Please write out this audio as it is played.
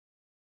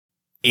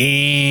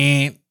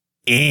And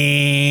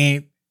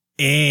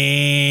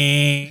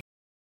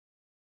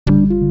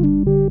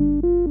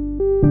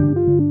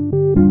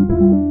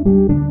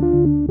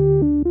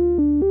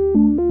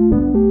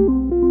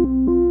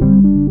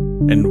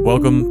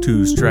welcome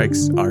to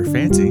Strikes Are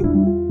Fancy.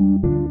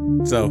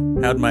 So,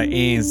 how'd my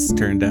ands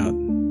turned out?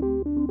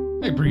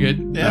 Hey, pretty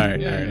good. Yeah, all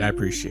right, I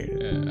appreciate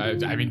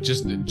it. I mean,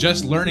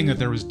 just learning that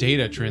there was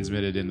data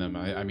transmitted in them.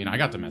 I mean, I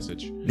got the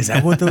message. Is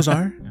that what those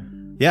are?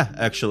 Yeah,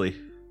 actually.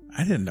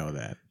 I didn't know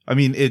that. I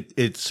mean,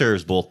 it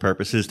serves both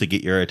purposes to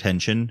get your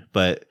attention,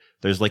 but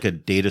there's like a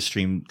data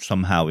stream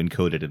somehow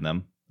encoded in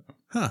them.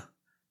 Huh.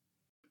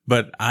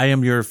 But I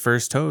am your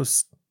first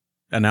host,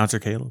 Announcer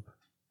Caleb.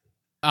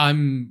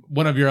 I'm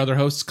one of your other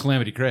hosts,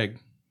 Calamity Craig.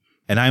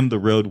 And I'm the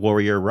Road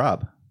Warrior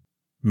Rob.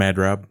 Mad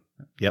Rob.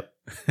 Yep.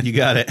 You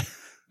got it.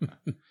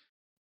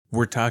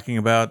 We're talking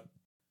about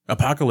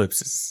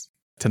apocalypses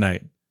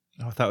tonight.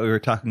 I thought we were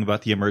talking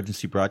about the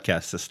emergency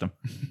broadcast system.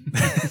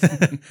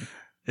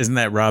 Isn't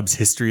that Rob's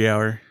History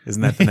Hour?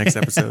 Isn't that the next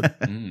episode?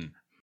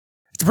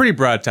 It's a pretty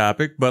broad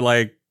topic, but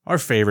like our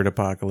favorite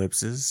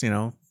apocalypses,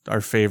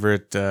 our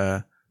favorite,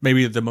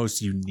 maybe the most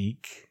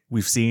unique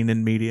we've seen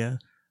in media,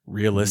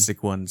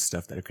 realistic ones,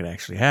 stuff that could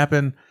actually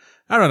happen.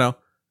 I don't know.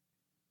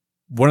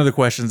 One of the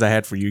questions I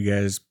had for you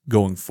guys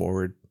going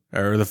forward,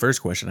 or the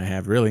first question I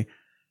have really,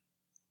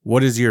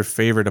 what is your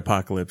favorite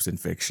apocalypse in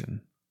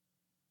fiction?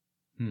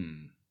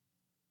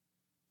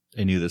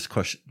 I knew this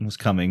question was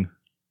coming.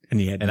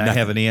 And I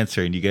have an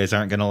answer, and you guys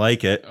aren't going to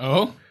like it.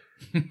 Oh?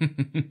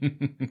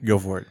 Go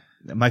for it.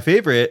 My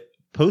favorite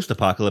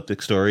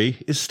post-apocalyptic story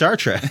is Star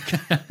Trek.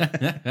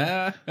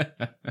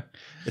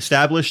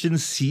 Established in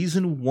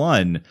season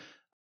 1,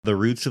 the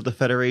roots of the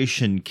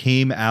Federation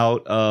came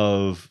out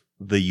of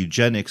the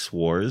eugenics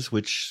wars,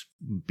 which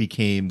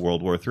became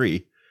World War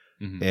III,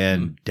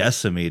 and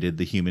decimated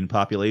the human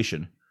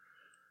population.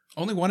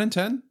 Only 1 in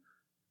 10?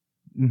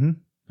 Mm-hmm.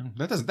 Oh,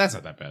 that's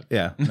not that bad.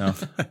 Yeah, no.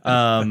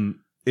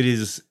 It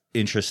is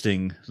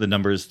interesting. The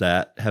numbers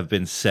that have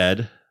been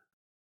said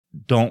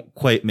don't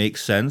quite make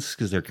sense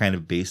because they're kind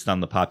of based on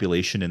the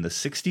population in the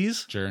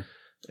 60s. Sure.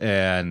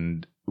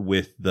 And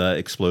with the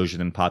explosion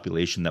in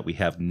population that we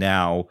have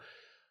now,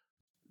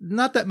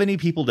 not that many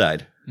people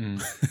died.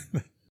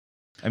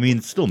 I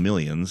mean, still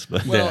millions,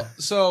 but well,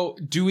 so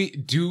do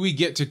we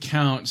get to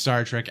count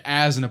Star Trek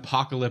as an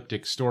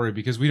apocalyptic story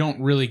because we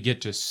don't really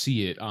get to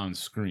see it on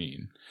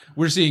screen?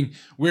 Are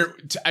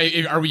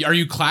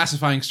you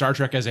classifying Star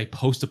Trek as a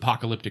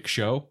post-apocalyptic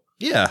show?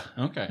 Yeah.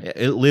 Okay.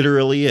 It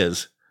literally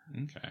is.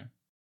 Okay.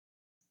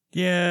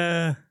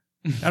 Yeah.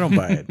 I don't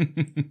buy it.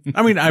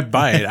 I mean, I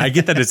buy it. I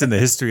get that it's in the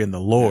history and the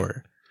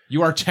lore.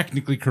 You are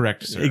technically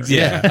correct, sir.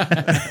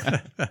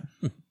 Yeah.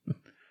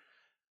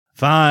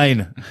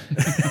 Fine.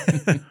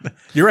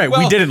 You're right.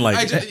 We didn't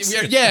like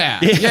it.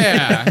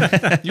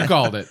 Yeah. You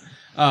called it.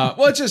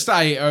 Well, it's just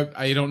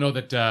I don't know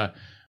that.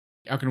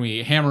 How can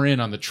we hammer in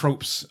on the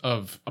tropes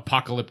of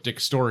apocalyptic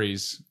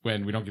stories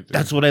when we don't get?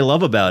 That's what I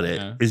love about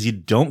it is you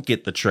don't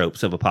get the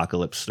tropes of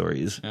apocalypse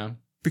stories. Yeah.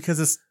 Because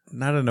it's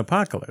not an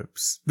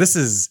apocalypse. This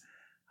is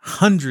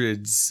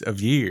hundreds of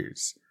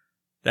years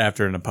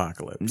after an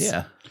apocalypse.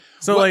 Yeah.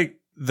 So like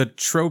the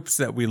tropes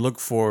that we look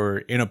for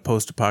in a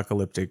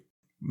post-apocalyptic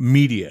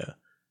media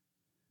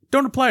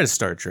don't apply to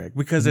Star Trek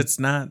because it's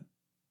not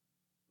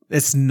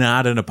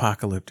an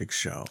apocalyptic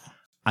show.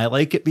 I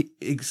like it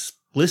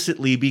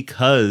explicitly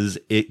because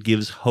it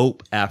gives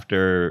hope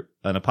after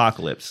an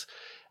apocalypse.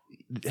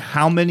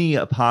 How many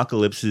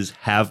apocalypses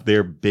have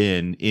there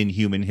been in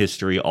human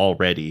history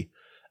already?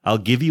 I'll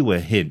give you a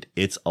hint.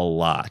 It's a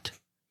lot.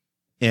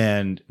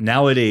 And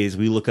nowadays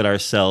we look at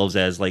ourselves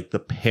as like the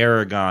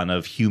paragon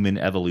of human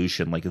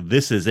evolution. Like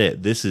this is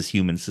it. This is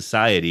human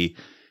society.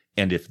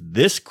 And if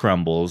this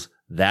crumbles,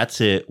 that's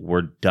it.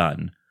 We're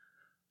done.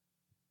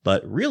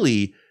 But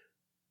really,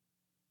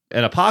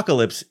 an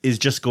apocalypse is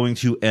just going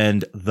to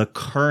end the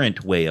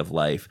current way of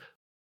life,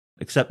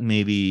 except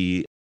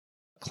maybe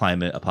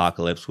climate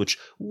apocalypse, which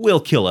will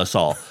kill us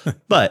all.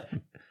 But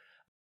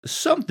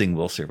something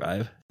will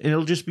survive.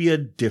 It'll just be a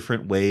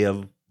different way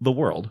of the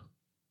world.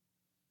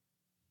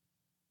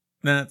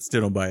 Nah,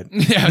 still don't buy it.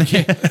 Yeah,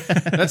 okay.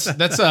 That's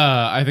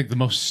I think the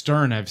most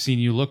stern I've seen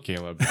you look,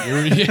 Caleb. You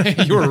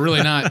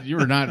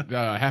were not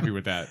happy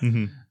with that.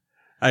 Mm-hmm.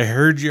 I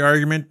heard your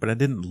argument, but I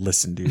didn't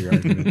listen to your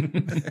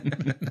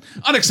argument.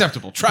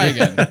 Unacceptable. Try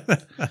again.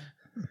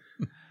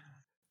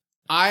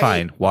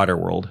 Fine.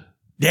 Waterworld.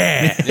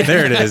 Yeah,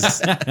 there it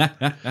is.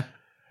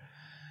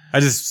 I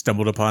just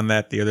stumbled upon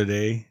that the other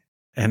day,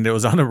 and it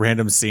was on a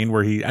random scene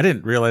where I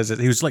didn't realize that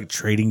he was like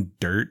trading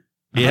dirt.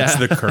 That's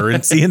the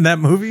currency in that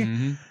movie.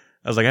 Mm-hmm.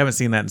 I was like, I haven't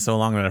seen that in so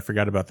long that I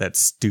forgot about that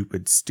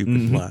stupid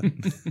plot.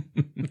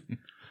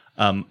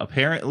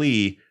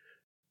 Apparently,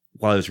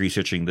 while I was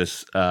researching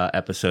this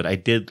episode, I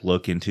did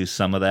look into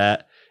some of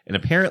that. And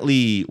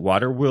apparently,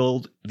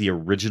 Waterworld, the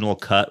original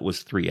cut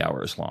was 3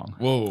 hours long.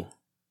 Whoa.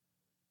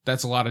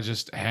 That's a lot of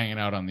just hanging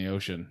out on the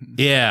ocean.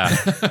 Yeah.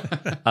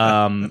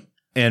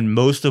 And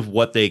most of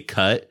what they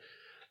cut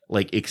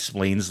like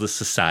explains the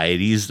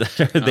societies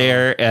that are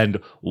there and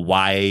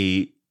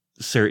why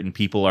certain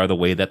people are the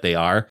way that they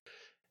are.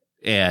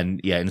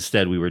 And yeah,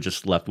 instead we were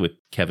just left with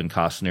Kevin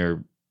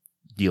Costner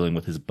dealing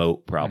with his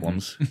boat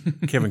problems.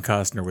 Kevin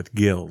Costner with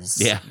gills.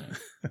 Yeah.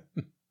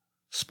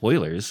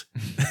 Spoilers.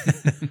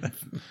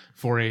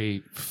 For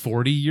a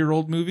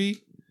 40-year-old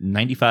movie?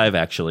 95,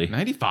 actually.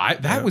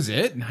 95? That was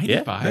it?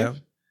 95? Yeah. I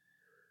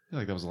feel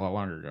like that was a lot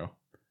longer ago.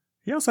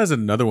 He also has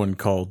another one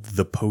called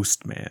The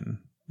Postman.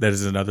 That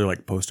is another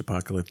like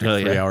post-apocalyptic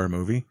 3-hour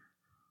movie.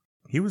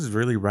 He was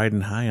really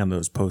riding high on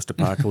those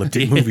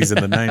post-apocalyptic movies in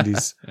the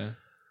 90s. Yeah.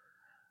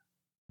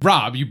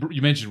 Rob,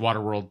 you mentioned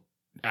Waterworld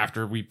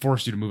after we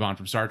forced you to move on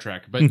from Star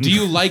Trek, but do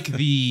you like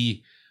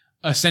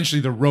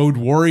essentially the road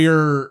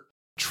warrior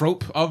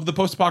trope of the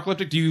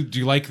post-apocalyptic? Do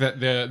you like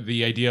that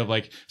the idea of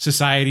like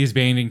society is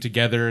banding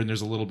together and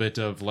there's a little bit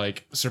of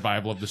like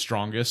survival of the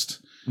strongest?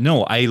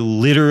 No, I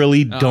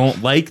literally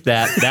don't like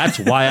that. That's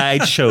why I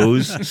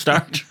chose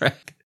Star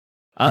Trek.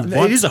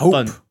 It is a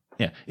fun,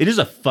 it is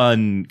a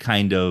fun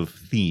kind of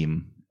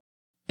theme,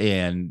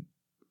 and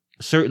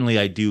certainly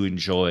I do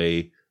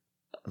enjoy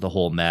the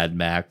whole Mad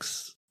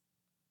Max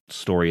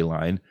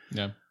storyline.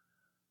 Yeah,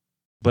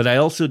 but I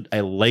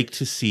like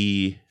to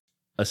see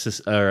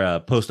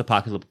a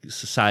post-apocalyptic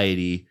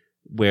society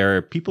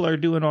where people are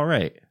doing all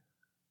right.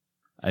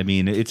 I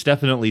mean, it's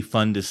definitely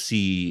fun to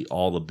see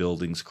all the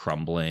buildings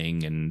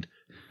crumbling and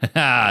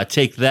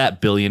take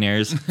that,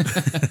 billionaires.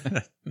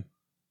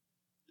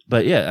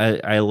 But yeah,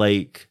 I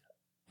like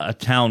a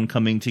town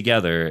coming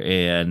together,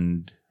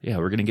 and yeah,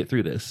 we're gonna get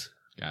through this.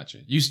 Gotcha.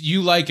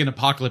 You like an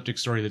apocalyptic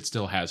story that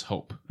still has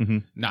hope,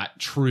 not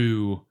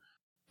true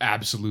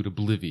absolute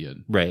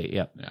oblivion. Right.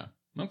 Yeah. Yeah.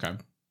 Okay. How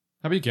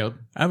about you, Caleb?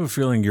 I have a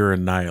feeling you're a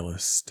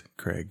nihilist,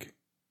 Craig.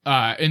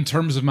 In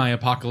terms of my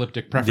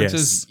apocalyptic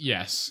preferences,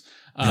 yes.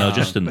 No,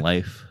 just in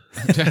life.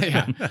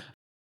 Yeah.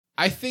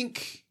 I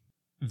think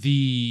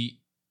the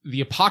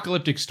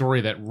apocalyptic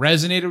story that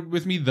resonated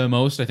with me the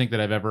most, I think that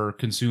I've ever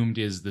consumed,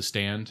 is The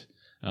Stand.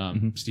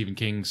 Stephen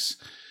King's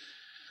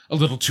a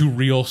little too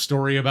real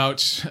story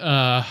about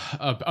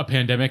a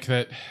pandemic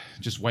that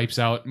just wipes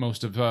out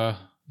most of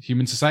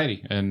human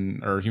society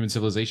or human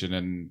civilization,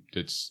 and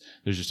there's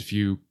just a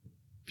few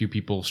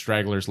people,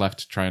 stragglers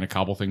left trying to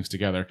cobble things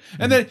together.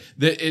 And then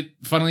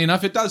funnily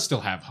enough, it does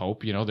still have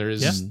hope. You know, there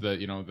is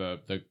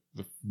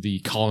the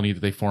colony that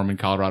they form in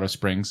Colorado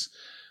Springs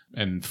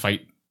and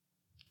fight.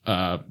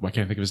 I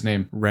can't think of his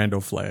name.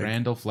 Randall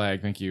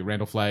Flagg. Thank you.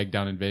 Randall Flagg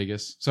down in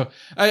Vegas. So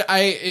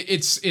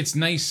it's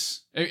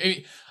nice.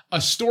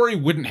 A story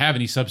wouldn't have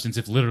any substance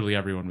if literally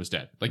everyone was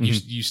dead. Like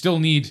you still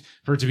need,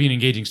 for it to be an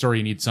engaging story,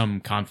 you need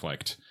some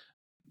conflict.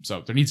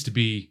 So there needs to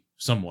be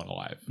someone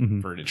alive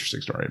for an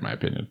interesting story, in my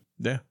opinion.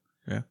 Yeah.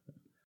 Yeah.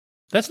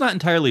 That's not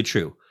entirely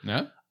true.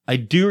 Yeah. I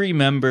do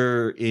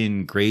remember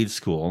in grade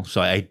school,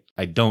 so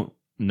I don't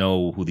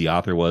know who the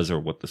author was or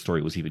what the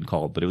story was even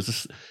called, but it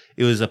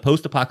was a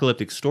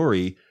post-apocalyptic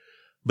story,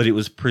 but it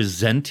was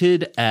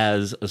presented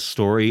as a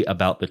story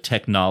about the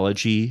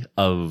technology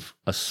of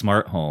a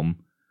smart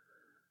home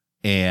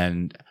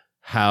and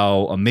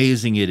how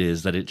amazing it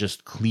is that it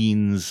just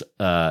cleans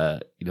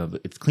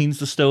it cleans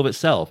the stove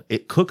itself,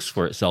 it cooks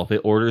for itself,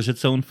 it orders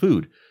its own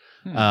food.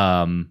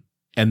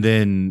 And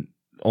then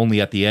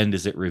only at the end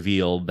is it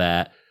revealed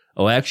that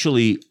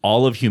actually,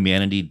 all of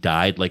humanity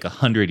died like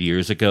 100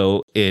 years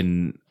ago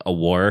in a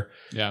war.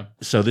 Yeah.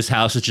 So this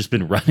house has just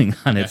been running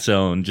on its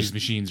own. These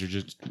machines are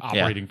just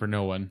operating for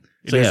no one.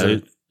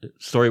 So a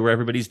story where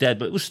everybody's dead,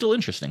 but it was still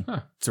interesting.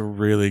 Huh. It's a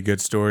really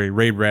good story.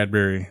 Ray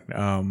Bradbury,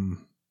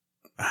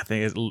 I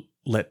think it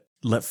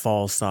let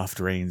fall soft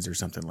rains or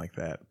something like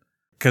that.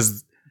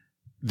 Because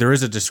there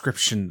is a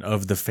description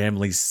of the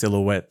family's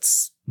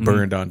silhouettes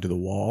burned onto the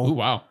wall. Oh,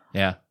 wow.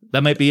 Yeah.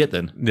 That might be it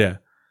then. Yeah.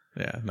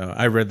 Yeah, no,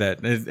 I read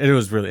that. It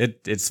was really,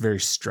 it's very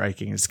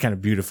striking. It's kind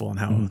of beautiful, and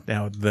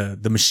how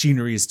the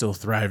machinery is still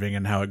thriving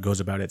and how it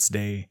goes about its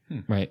day,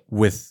 right?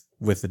 With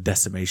the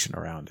decimation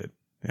around it.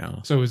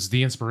 Yeah. So it's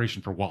the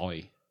inspiration for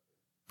WALL-E.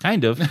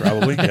 Kind of,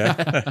 probably.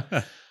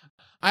 Yeah.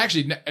 I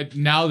actually,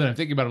 now that I'm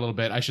thinking about it a little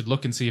bit, I should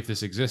look and see if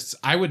this exists.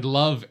 I would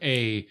love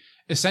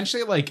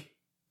essentially like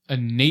a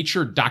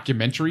nature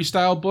documentary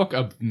style book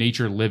of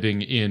nature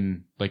living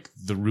in like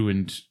the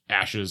ruined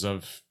ashes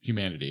of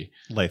humanity.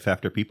 Life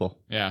After People.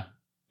 Yeah.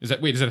 Is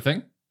that a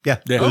thing? Yeah.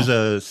 It was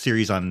a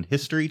series on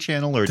History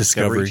Channel or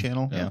Discovery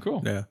Channel. Yeah.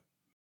 Cool. Yeah.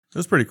 It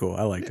was pretty cool.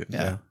 I liked it.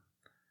 Yeah.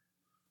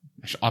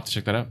 I'll have to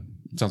check that out.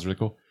 It sounds really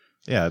cool.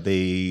 Yeah.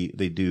 They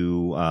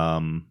do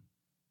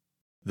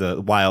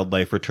the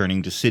wildlife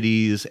returning to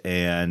cities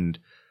and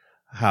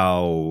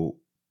how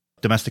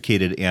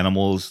domesticated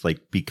animals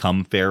like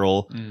become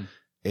feral.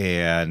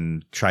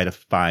 And try to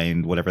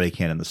find whatever they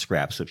can in the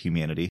scraps of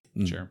humanity.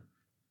 Sure.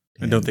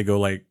 And don't they go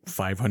like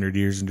 500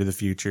 years into the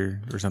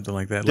future or something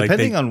like that?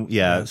 Depending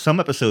on, some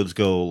episodes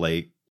go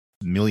like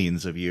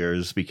millions of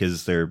years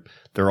because they're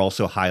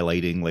also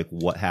highlighting like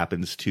what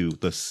happens to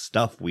the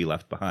stuff we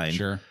left behind.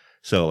 Sure.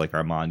 So like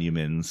our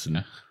monuments.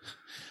 And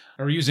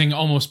Are we using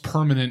almost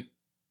permanent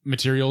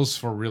materials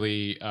for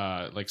really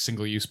like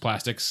single-use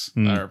plastics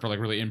or for like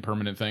really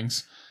impermanent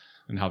things,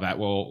 and how that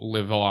will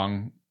live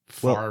along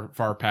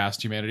far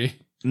past humanity.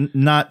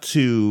 Not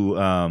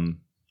to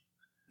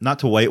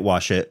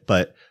whitewash it,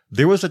 but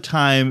there was a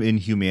time in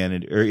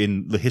humanity or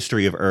in the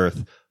history of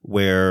Earth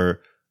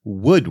where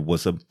wood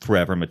was a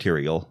forever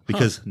material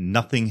because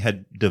nothing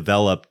had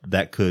developed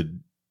that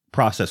could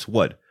process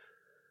wood.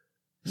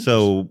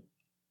 So,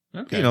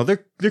 you know,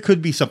 there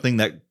could be something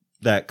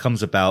that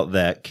comes about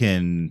that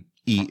can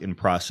eat and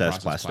process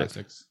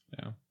plastics.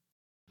 Yeah.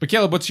 But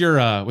Caleb, what's your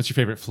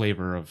favorite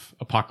flavor of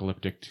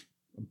apocalyptic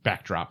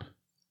backdrop?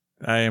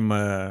 I am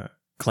a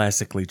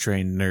classically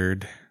trained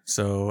nerd,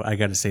 so I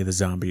got to say the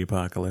zombie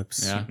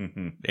apocalypse. Yeah.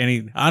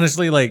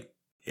 Honestly, like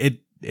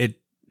it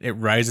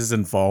rises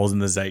and falls in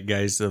the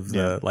zeitgeist of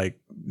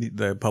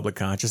the public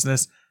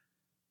consciousness,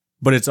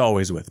 but it's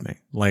always with me.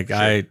 Like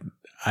sure.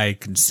 I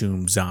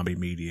consume zombie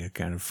media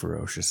kind of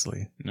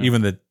ferociously,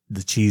 even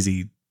the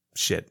cheesy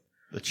shit.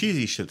 The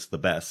cheesy shit's the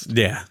best.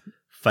 Yeah.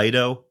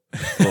 Fido,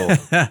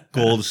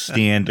 gold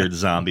standard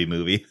zombie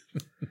movie.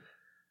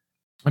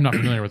 I'm not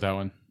familiar with that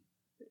one.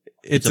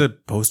 It's a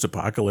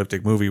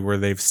post-apocalyptic movie where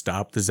they've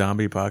stopped the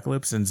zombie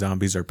apocalypse and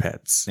zombies are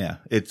pets. Yeah,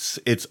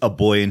 it's a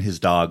boy and his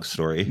dog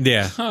story.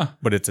 Yeah,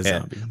 but it's a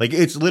zombie. Like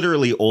it's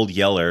literally Old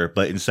Yeller,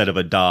 but instead of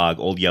a dog,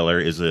 Old Yeller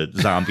is a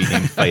zombie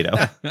named Fido.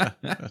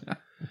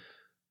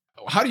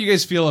 How do you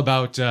guys feel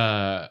about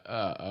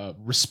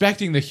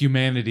respecting the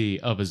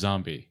humanity of a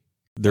zombie?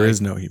 There is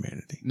no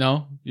humanity.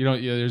 No, you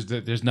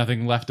don't. There's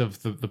nothing left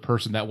of the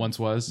person that once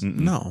was.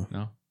 No.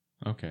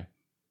 Okay.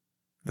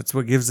 That's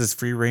what gives us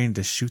free reign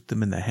to shoot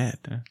them in the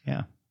head.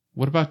 Yeah.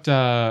 What about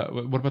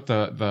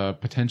the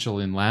potential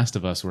in Last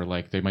of Us where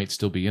like they might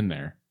still be in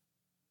there?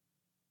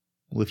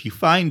 Well, if you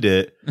find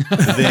it,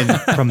 then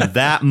from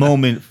that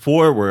moment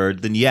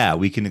forward, then yeah,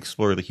 we can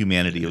explore the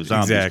humanity of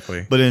zombies.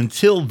 Exactly. But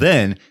until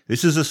then,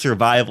 this is a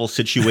survival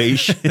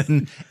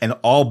situation and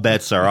all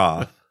bets are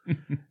off.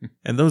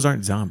 And those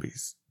aren't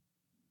zombies.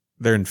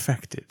 They're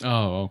infected.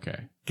 Oh,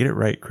 okay. Get it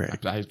right,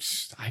 Craig. I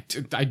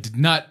did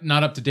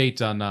not up to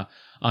date on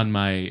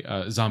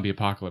my zombie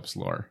apocalypse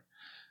lore,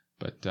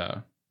 but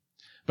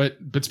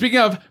speaking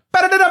of,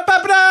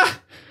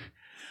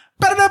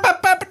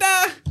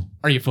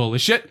 are you full of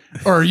shit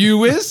or are you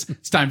whiz?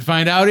 It's time to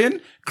find out in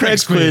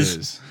Craig's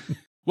Quiz.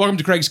 Welcome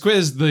to Craig's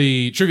Quiz,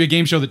 the trivia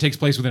game show that takes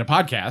place within a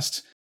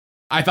podcast.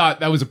 I thought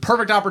that was a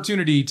perfect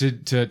opportunity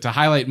to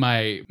highlight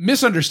my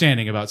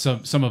misunderstanding about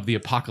some of the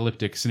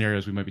apocalyptic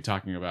scenarios we might be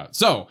talking about.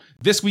 So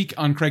this week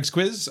on Craig's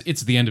Quiz,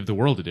 it's the End of the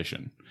World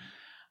edition.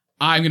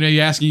 I'm going to be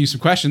asking you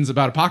some questions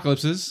about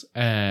apocalypses,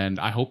 and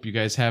I hope you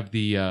guys have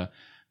the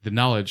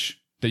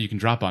knowledge that you can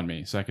drop on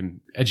me so I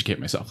can educate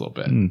myself a little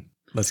bit.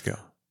 Let's go.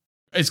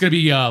 It's going to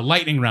be a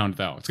lightning round,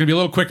 though. It's going to be a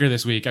little quicker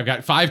this week. I've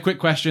got 5 quick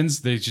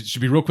questions. They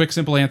should be real quick,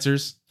 simple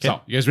answers. Okay.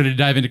 So, you guys ready to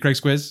dive into Craig's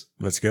Quiz?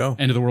 Let's go.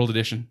 End of the World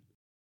edition.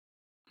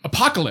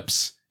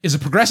 Apocalypse is a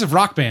progressive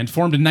rock band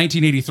formed in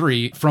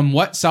 1983 from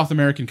what South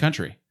American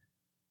country?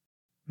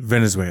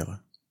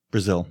 Venezuela.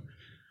 Brazil.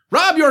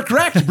 Rob, you're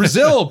correct.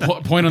 Brazil.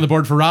 Point on the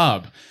board for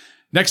Rob.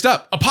 Next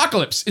up,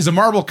 Apocalypse is a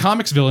Marvel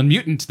Comics villain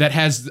mutant that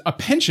has a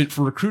penchant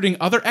for recruiting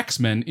other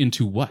X-Men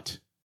into what?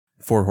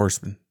 4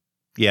 Horsemen.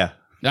 Yeah.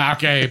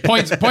 Okay,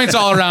 points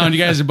all around. You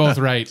guys are both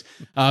right.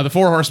 The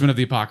 4 Horsemen of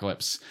the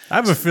Apocalypse. I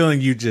have a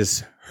feeling you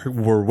just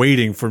were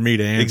waiting for me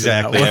to answer.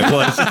 Exactly. That one.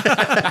 I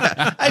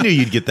was. I knew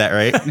you'd get that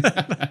right.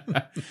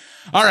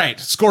 All right,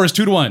 score is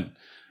 2-1.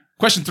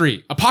 Question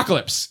 3.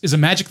 Apocalypse is a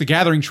Magic the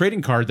Gathering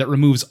trading card that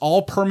removes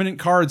all permanent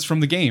cards from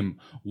the game.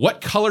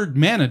 What colored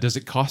mana does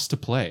it cost to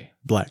play?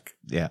 Black.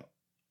 Yeah.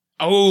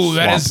 Oh,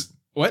 that is...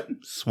 What?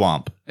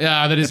 Swamp.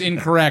 Yeah, that is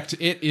incorrect.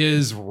 It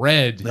is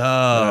red.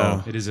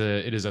 Oh. It is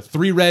a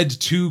 3 red,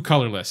 2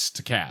 colorless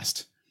to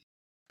cast.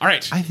 All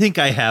right. I think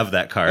I have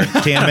that card.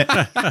 Damn it.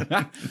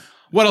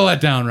 What a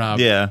letdown, Rob.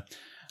 Yeah.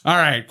 All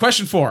right.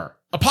 Question 4.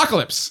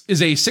 Apocalypse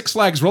is a Six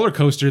Flags roller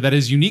coaster that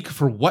is unique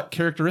for what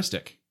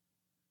characteristic?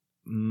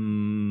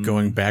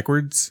 Going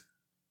backwards?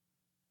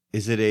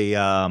 Is it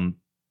a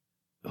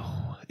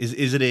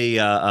is it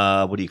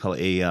a what do you call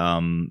it?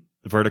 A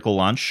vertical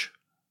launch?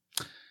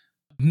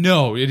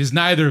 No, it is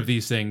neither of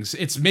these things.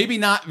 It's maybe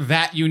not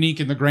that unique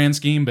in the grand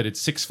scheme, but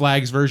it's Six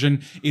Flags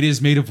version. It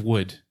is made of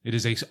wood. It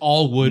is a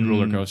all wood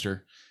roller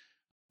coaster.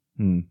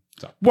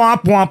 So.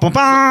 Womp womp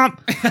womp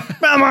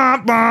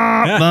womp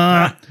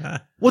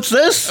womp. What's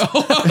this?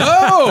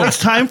 Oh! It's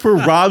time for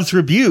Rob's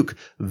Rebuke,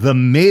 the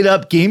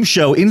made-up game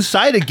show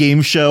inside a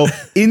game show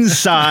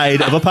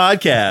inside of a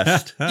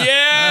podcast.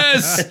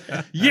 Yes!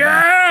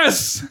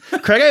 Yes!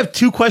 Craig, I have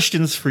 2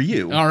 questions for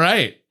you. All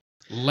right.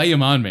 Lay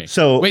them on me.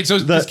 So wait,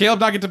 does Caleb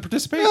not get to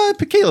participate?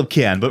 Caleb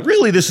can, but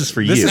really this is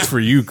for you. This is for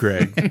you,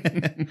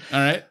 Craig. All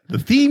right. The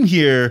theme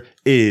here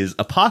is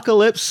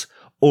apocalypse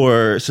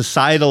or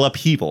societal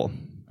upheaval.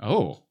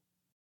 Oh.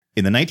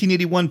 In the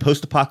 1981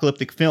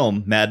 post-apocalyptic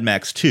film Mad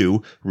Max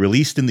 2,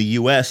 released in the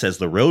U.S. as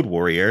The Road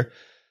Warrior,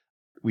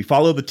 we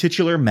follow the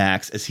titular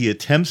Max as he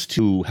attempts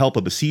to help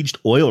a besieged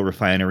oil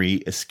refinery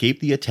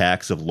escape the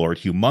attacks of Lord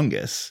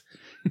Humongous.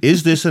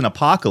 Is this an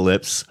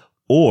apocalypse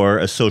or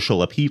a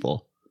social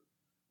upheaval?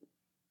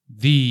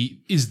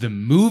 Is the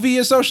movie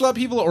a social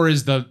upheaval, or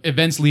is the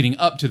events leading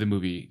up to the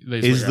movie?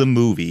 Is the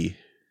movie?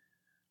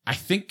 I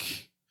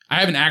think I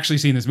haven't actually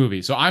seen this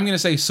movie, so I'm going to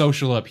say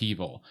social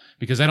upheaval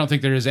because I don't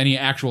think there is any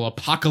actual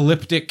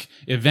apocalyptic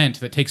event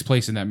that takes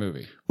place in that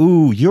movie.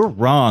 Ooh, you're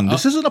wrong.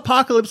 This is an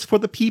apocalypse for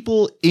the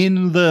people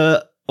in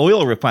the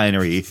oil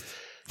refinery.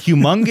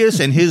 Humongous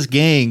and his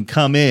gang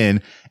come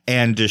in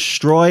and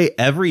destroy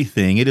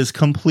everything. It is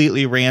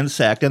completely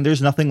ransacked, and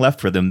there's nothing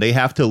left for them. They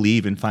have to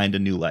leave and find a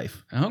new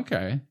life.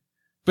 Okay,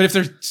 but if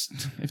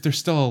they're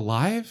still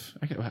alive,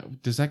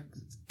 does that?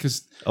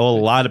 Because a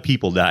lot of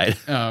people died.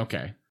 Oh,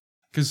 okay.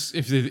 Because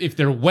if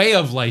their way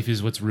of life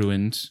is what's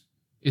ruined,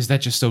 is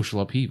that just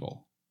social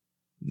upheaval?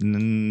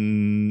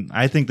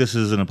 I think this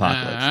is an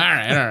apocalypse. All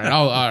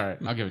right.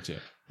 I'll give it to you.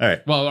 All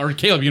right. Well, or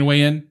Caleb, you gonna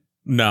weigh in?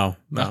 No.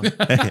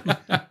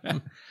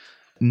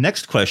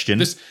 Next question.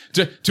 This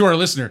to our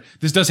listener,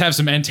 this does have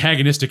some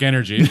antagonistic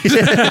energy. there's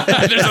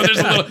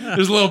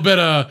a little bit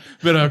of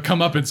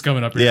comeuppance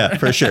coming up here. Yeah,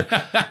 for sure.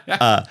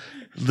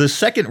 The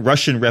Second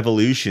Russian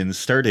Revolution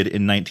started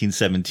in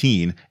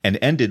 1917 and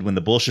ended when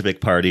the Bolshevik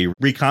Party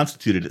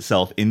reconstituted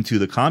itself into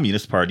the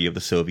Communist Party of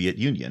the Soviet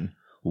Union.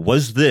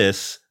 Was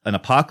this an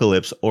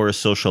apocalypse or a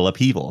social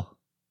upheaval?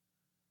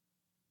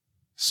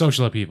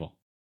 Social upheaval.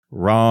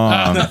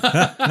 Wrong.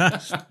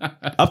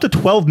 Up to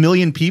 12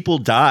 million people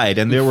died,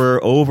 and there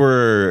were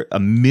over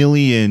 1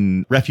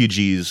 million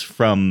refugees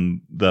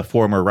from the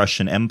former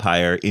Russian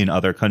Empire in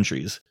other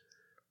countries.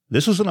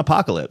 This was an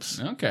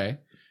apocalypse. Okay.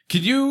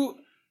 Could you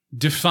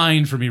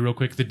define for me real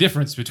quick the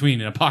difference between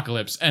an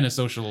apocalypse and a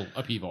social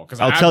upheaval? Because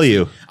I'll tell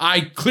you.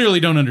 I clearly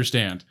don't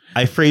understand.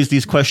 I phrased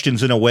these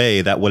questions in a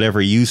way that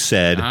whatever you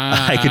said,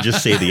 I could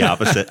just say the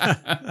opposite.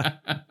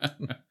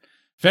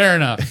 Fair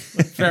enough.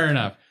 Fair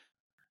enough.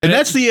 And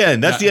that's the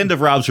end. That's the end of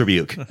Rob's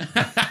rebuke. Fair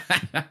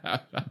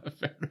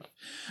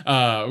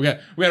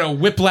enough. We got a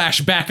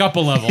whiplash back up a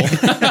level.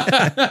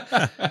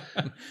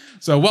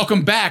 So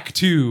welcome back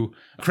to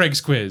Craig's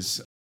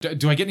quiz.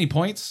 Do I get any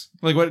points?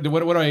 Like what do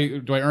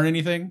I earn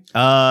anything?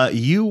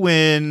 You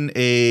win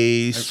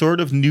a sort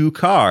of new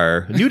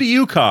to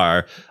you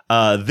car.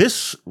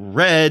 This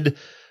red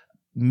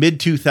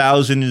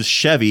mid-2000s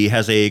Chevy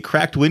has a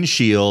cracked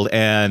windshield,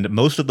 and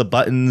most of the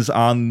buttons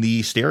on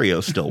the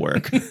stereo still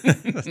work.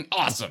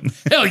 Awesome.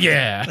 Hell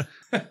yeah.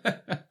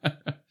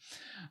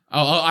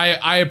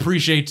 I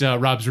appreciate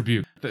Rob's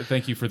rebuke.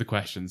 Thank you for the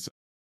questions.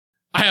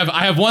 I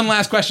have one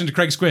last question to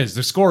Craig's quiz.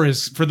 The score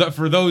is for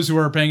those who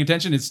are paying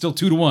attention, it's still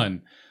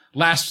 2-1.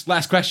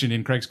 Last question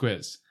in Craig's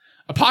quiz.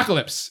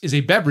 Apocalypse is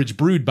a beverage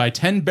brewed by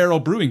 10 Barrel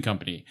Brewing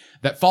Company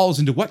that falls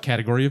into what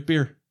category of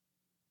beer?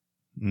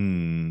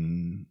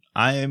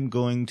 I am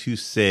going to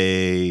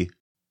say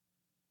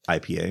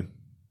IPA.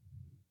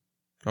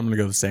 I'm going to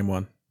go the same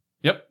one.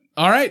 Yep.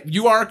 All right.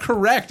 You are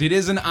correct. It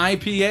is an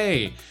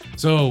IPA.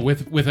 So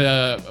with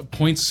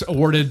points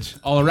awarded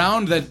all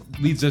around, that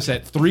leads us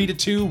at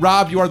 3-2.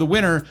 Rob, you are the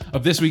winner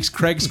of this week's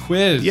Craig's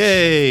quiz.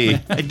 Yay.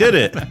 I did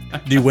it.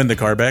 Do you win the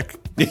car back?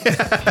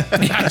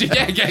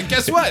 Yeah,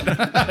 guess what?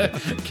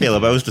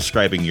 Caleb, I was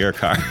describing your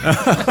car.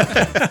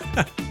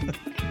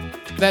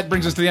 That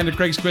brings us to the end of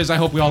Craig's quiz. I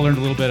hope we all learned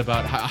a little bit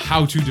about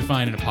how to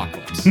define an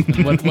apocalypse,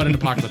 and what an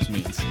apocalypse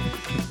means.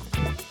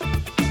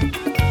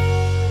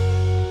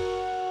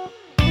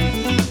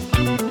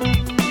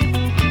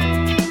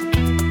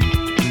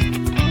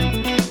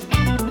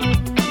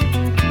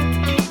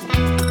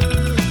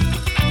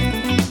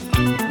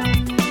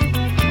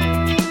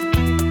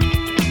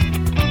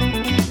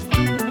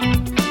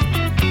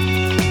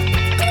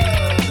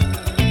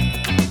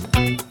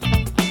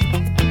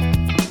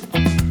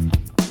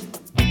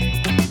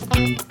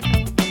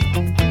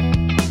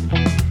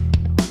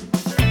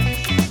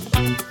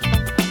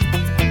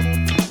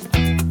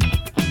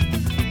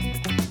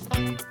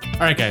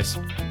 All right, guys.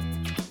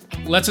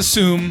 Let's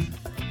assume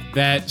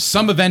that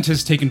some event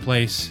has taken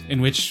place in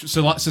which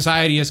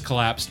society has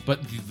collapsed,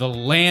 but the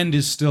land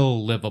is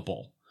still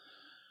livable.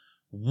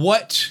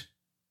 What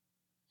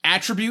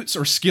attributes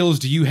or skills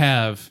do you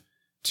have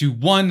to,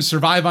 1,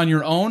 survive on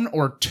your own,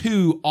 or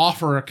 2,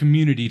 offer a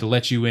community to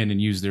let you in and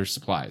use their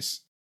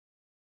supplies?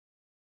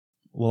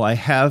 Well, I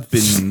have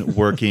been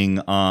working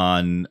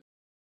on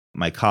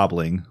my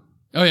cobbling.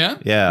 Oh, yeah?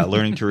 Yeah,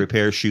 learning to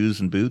repair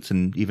shoes and boots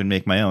and even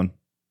make my own.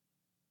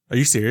 Are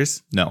you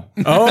serious? No.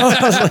 Oh,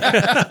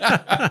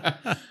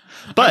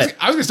 But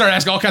I was gonna start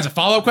asking all kinds of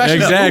follow-up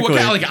questions. Exactly.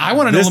 I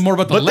want to know a little more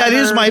about the But leather.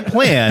 that is my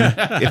plan.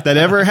 If that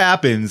ever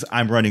happens,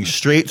 I'm running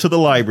straight to the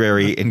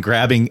library and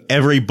grabbing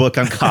every book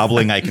on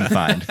cobbling I can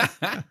find.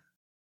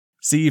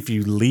 see, if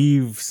you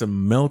leave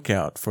some milk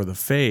out for the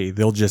Fae,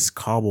 they'll just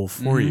cobble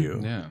for you.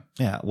 Yeah.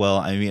 Yeah, well,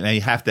 I mean, I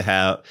have to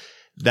have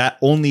that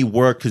only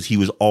worked because he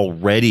was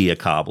already a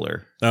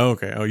cobbler. Oh,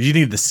 okay. Oh, you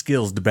need the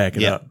skills to back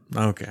it Yeah. up.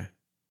 Okay.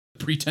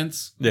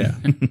 Pretense. Yeah.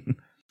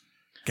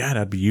 God,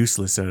 I'd be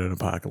useless at an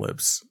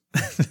apocalypse.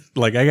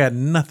 Like, I got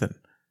nothing.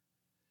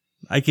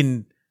 I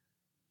can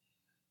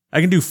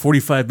I can do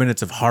 45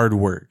 minutes of hard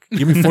work.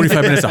 Give me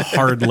 45 minutes of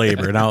hard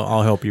labor, and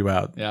I'll help you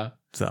out. Yeah.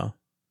 So,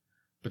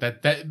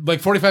 but that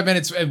like 45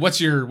 minutes. What's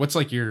your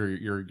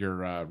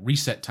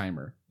reset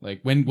timer?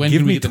 Like when give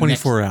can we me get the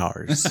 24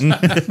 hours.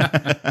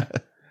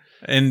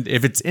 And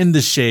if it's in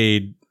the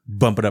shade,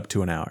 bump it up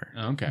to an hour.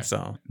 Okay.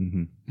 So,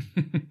 Mhm.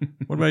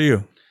 what about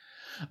you?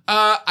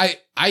 I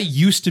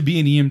used to be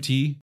an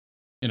EMT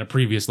in a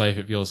previous life,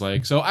 it feels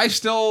like. So I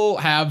still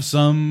have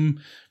some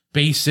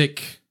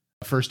basic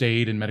first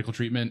aid and medical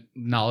treatment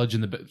knowledge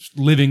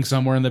living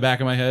somewhere in the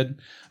back of my head.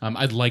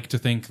 I'd like to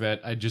think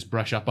that I'd just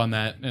brush up on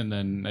that and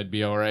then I'd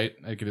be all right.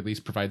 I could at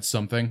least provide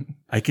something.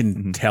 I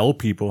can tell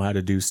people how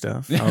to do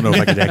stuff. I don't know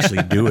if I could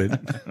actually do it.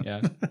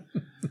 Yeah.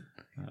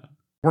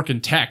 Work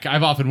in tech,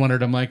 I've often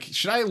wondered, I'm like,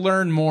 should I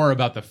learn more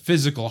about the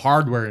physical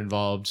hardware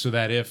involved so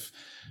that if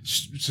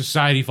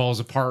society falls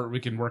apart, we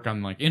can work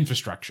on like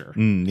infrastructure?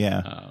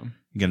 Yeah.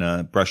 You're going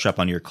to brush up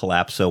on your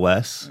Collapse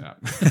OS.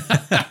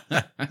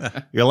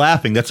 Yeah. You're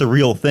laughing. That's a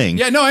real thing.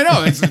 Yeah, no, I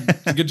know. It's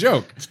a good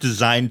joke. It's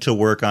designed to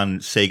work on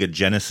Sega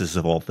Genesis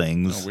of all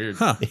things. Oh, weird.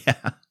 Huh.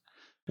 Yeah.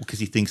 Because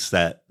he thinks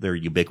that they're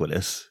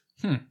ubiquitous.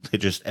 They're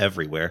just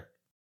everywhere.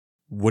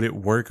 Would it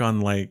work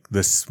on like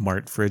the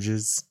smart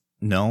fridges?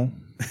 No.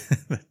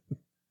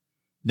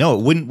 No,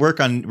 it wouldn't work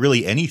on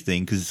really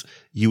anything because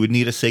you would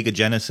need a Sega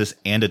Genesis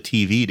and a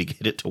TV to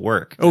get it to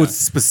work. Oh, it's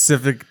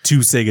specific to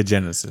Sega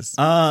Genesis.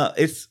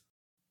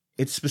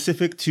 It's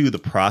specific to the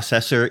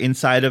processor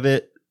inside of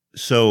it.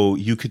 So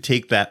you could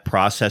take that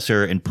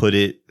processor and put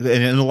it,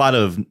 and a lot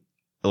of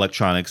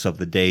electronics of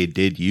the day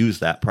did use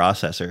that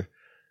processor,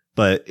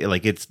 but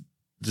like it's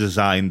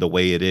designed the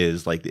way it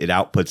is, like it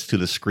outputs to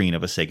the screen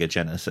of a Sega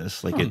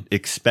Genesis. Like it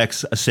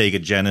expects a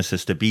Sega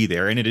Genesis to be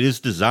there, and it is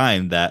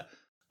designed that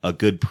a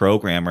good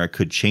programmer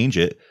could change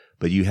it,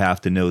 but you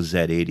have to know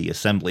Z80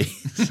 assembly.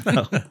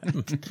 So,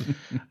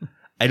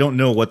 I don't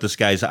know what this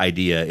guy's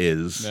idea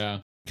is. Yeah.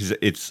 Because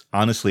it's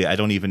honestly, I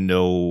don't even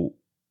know,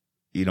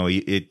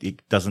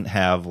 it doesn't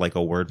have like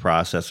a word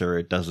processor.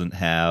 It doesn't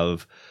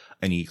have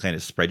any kind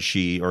of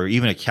spreadsheet or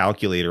even a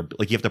calculator.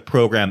 Like you have to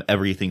program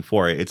everything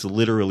for it. It's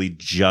literally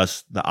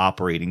just the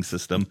operating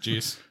system.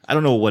 Jeez. I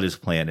don't know what his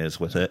plan is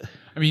with it.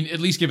 I mean, at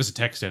least give us a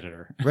text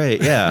editor.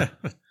 Right. Yeah.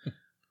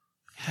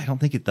 I don't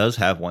think it does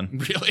have one.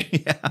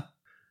 Really? Yeah.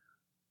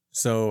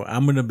 So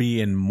I'm going to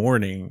be in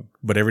mourning,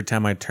 but every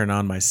time I turn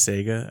on my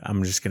Sega,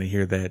 I'm just going to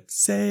hear that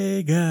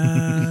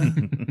Sega.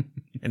 And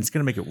it's going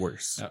to make it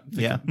worse.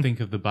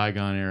 Think of the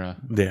bygone era.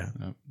 Yeah.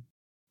 But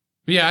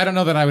yeah, I don't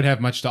know that I would have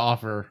much to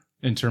offer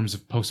in terms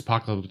of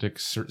post-apocalyptic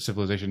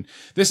civilization.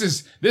 This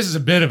is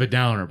a bit of a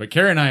downer, but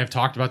Carrie and I have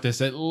talked about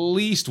this at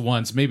least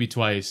once, maybe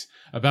twice,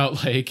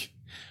 about like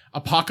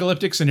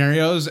apocalyptic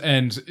scenarios,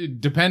 and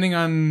depending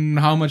on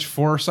how much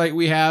foresight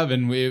we have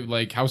and we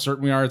like how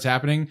certain we are it's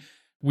happening,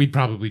 we'd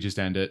probably just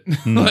end it.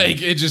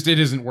 Like it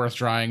isn't worth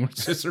trying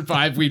to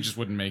survive. We just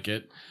wouldn't make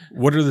it.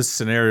 What are the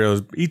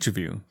scenarios each of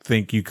you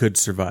think you could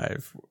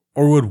survive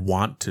or would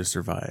want to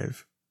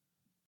survive?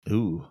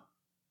 Ooh.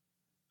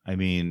 I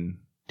mean,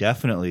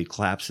 definitely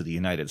collapse of the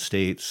United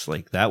States.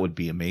 Like that would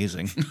be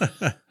amazing.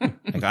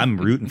 Like I'm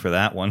rooting for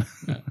that one.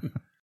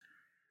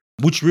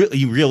 Which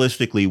really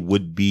realistically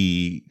would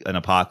be an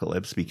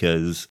apocalypse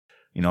because,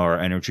 our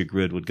energy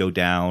grid would go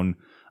down,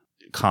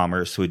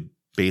 commerce would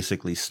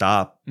basically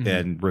stop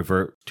and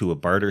revert to a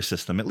barter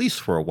system, at least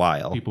for a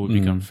while. People would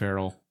become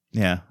feral.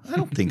 Yeah, I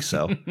don't think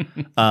so.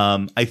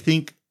 I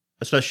think,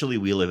 especially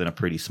we live in a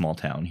pretty small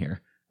town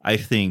here. I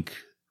think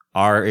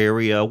our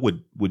area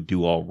would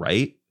do all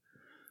right.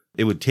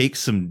 It would take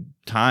some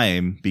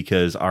time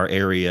because our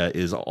area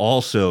is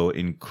also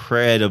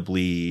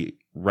incredibly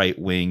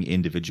right-wing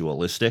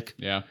individualistic.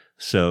 Yeah.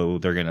 So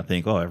they're going to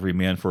think, oh, every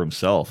man for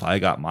himself. I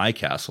got my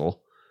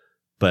castle.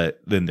 But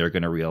then they're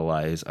going to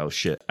realize, oh,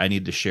 shit, I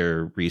need to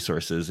share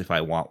resources if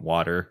I want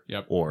water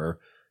or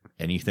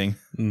anything.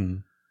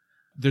 Mm.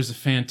 There's a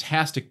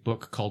fantastic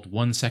book called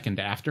 1 Second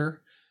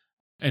After.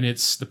 And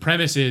the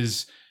premise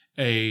is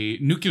a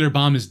nuclear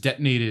bomb is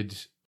detonated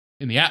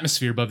in the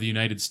atmosphere above the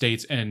United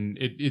States. And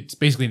it's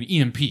basically an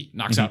EMP,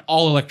 knocks out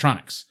all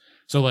electronics.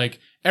 So like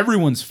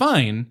everyone's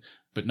fine,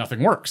 but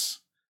nothing works.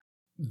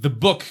 The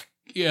book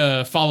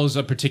follows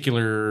a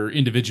particular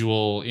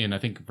individual in, I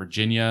think,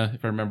 Virginia,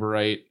 if I remember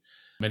right,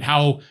 and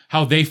how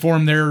they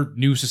form their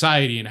new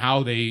society and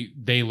how they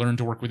learn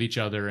to work with each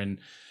other and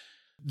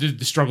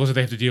the struggles that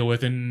they have to deal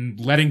with and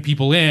letting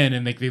people in,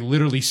 and they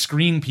literally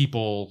screen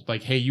people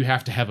like, hey, you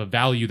have to have a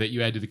value that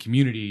you add to the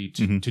community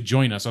to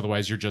join us,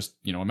 otherwise you're just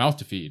a mouth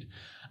to feed.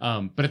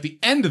 But at the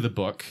end of the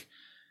book,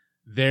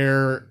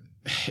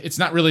 it's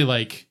not really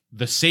like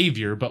the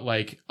savior, but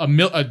like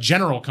a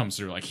general comes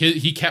through. Like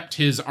he kept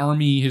his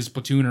army, his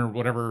platoon or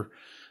whatever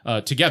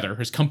together,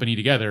 his company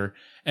together,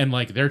 and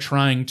like they're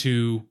trying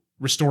to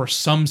restore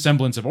some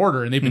semblance of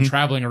order. And they've been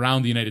traveling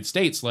around the United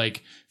States,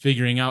 like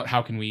figuring out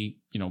how can we,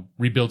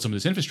 rebuild some of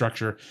this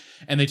infrastructure.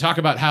 And they talk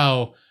about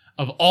how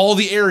of all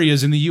the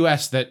areas in the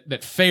U.S.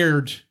 that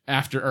fared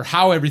after, or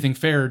how everything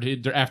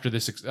fared after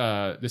this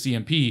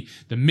EMP,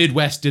 the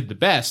Midwest did the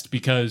best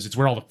because it's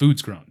where all the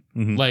food's grown.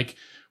 Like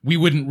we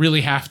wouldn't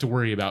really have to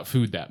worry about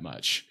food that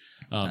much.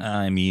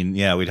 I mean,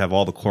 yeah, we'd have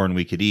all the corn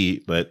we could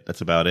eat, but that's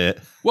about it.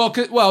 No,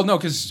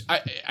 because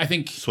I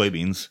think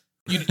Soybeans.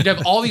 you'd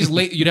have all these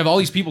you'd have all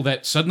these people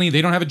that suddenly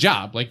they don't have a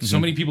job. Like so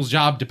many people's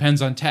job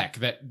depends on tech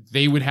that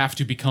they would have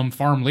to become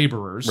farm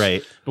laborers.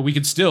 Right. But we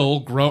could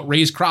still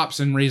raise crops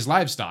and raise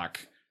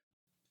livestock.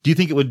 Do you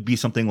think it would be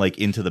something like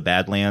Into the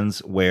Badlands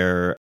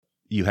where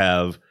you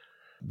have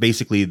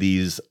basically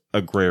these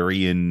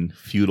agrarian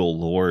feudal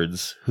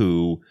lords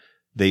who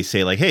they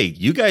say like, hey,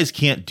 you guys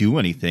can't do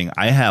anything.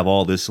 I have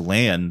all this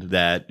land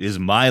that is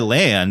my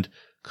land.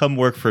 Come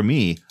work for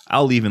me.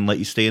 I'll even let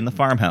you stay in the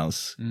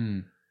farmhouse.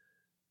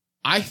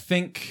 I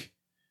think,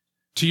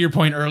 to your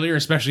point earlier,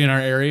 especially in our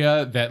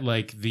area, that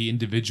like the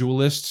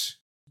individualist,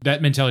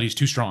 that mentality is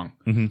too strong.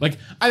 Like,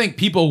 I think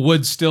people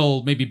would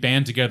still maybe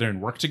band together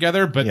and work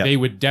together, but they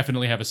would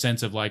definitely have a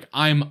sense of like,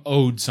 I'm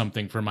owed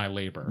something for my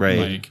labor. Right.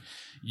 Like,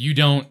 you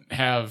don't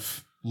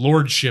have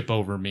lordship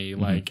over me.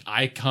 Like,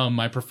 I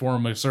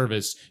perform a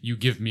service, you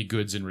give me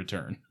goods in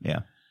return. Yeah.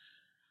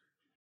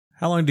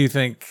 How long do you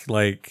think,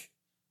 like,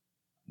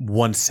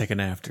 1 second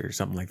after,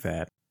 something like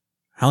that,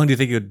 how long do you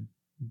think it would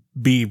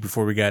be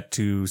before we got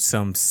to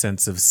some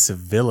sense of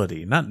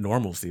civility? Not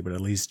normalcy, but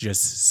at least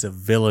just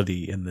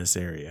civility in this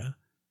area.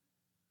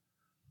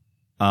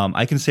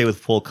 I can say with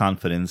full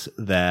confidence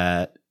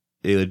that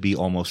it would be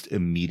almost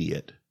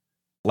immediate.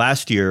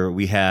 Last year,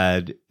 we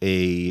had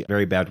a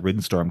very bad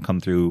windstorm come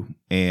through,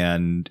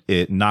 and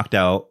it knocked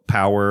out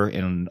power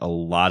in a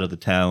lot of the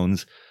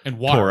towns. And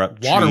tore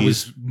up water trees.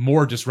 was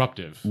more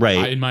disruptive,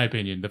 Right. In my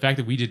opinion. The fact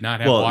that we did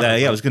not have water.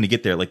 I was going to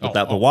get there. Like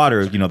without the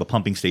water, the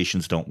pumping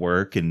stations don't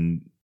work,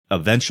 and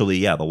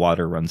eventually, the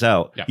water runs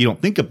out. Yeah. You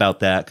don't think about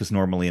that because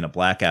normally in a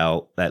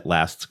blackout that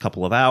lasts a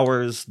couple of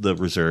hours, the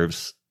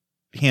reserves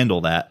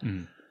handle that.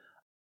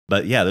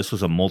 But this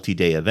was a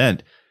multi-day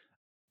event.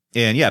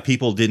 And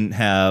people didn't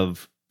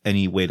have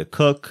any way to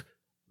cook.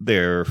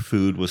 Their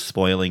food was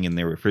spoiling in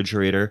their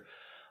refrigerator.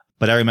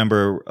 But I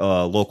remember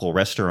a local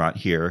restaurant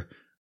here,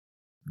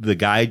 the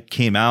guy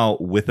came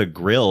out with a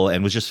grill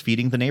and was just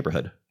feeding the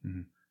neighborhood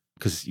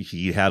because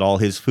he had all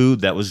his food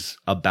that was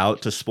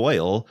about to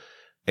spoil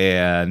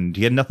and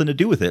he had nothing to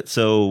do with it.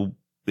 So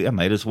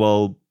might as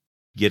well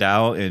get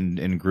out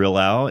and grill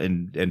out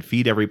and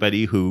feed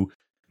everybody who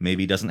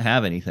maybe doesn't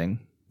have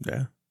anything.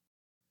 Yeah.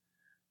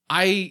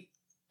 I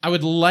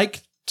would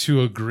like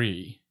to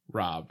agree,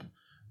 Rob,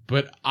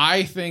 but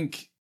I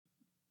think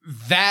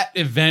that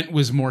event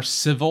was more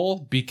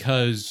civil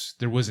because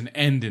there was an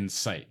end in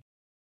sight.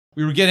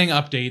 We were getting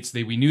updates.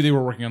 We knew they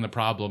were working on the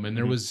problem, and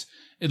there was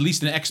at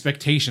least an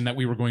expectation that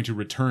we were going to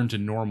return to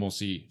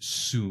normalcy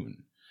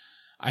soon.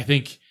 I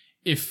think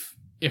if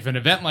an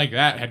event like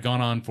that had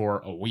gone on for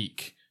a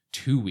week,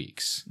 2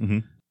 weeks,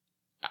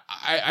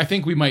 I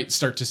think we might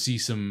start to see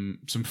some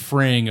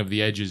fraying of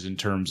the edges in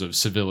terms of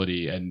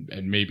civility and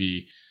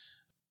maybe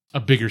a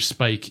bigger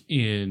spike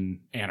in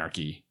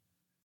anarchy.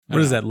 What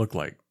does that look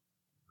like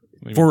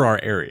for our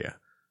area?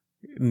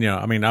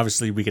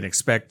 Obviously we can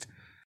expect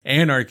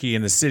anarchy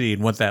in the city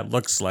and what that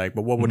looks like,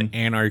 but what would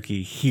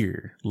anarchy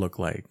here look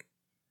like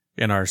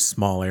in our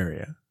small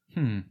area?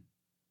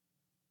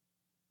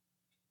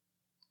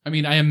 I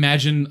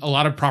imagine a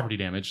lot of property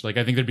damage. Like,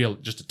 I think there'd be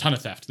just a ton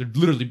of theft.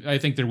 I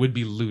think there would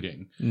be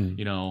looting.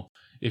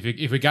 If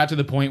it got to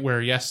the point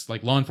where, yes,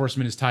 like law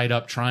enforcement is tied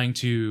up trying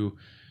to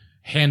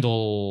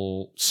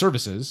handle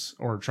services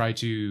or try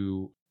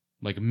to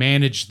like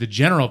manage the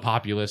general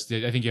populace,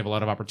 I think you have a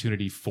lot of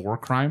opportunity for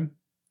crime.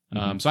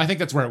 So I think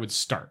that's where it would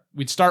start.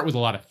 We'd start with a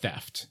lot of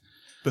theft.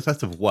 The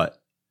theft of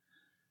what?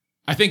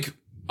 I think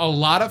a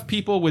lot of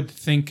people would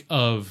think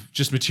of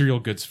just material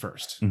goods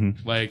first.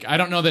 Like, I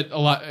don't know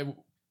that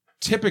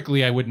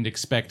typically I wouldn't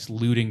expect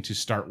looting to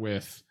start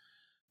with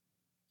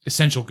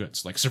essential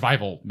goods, like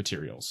survival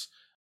materials.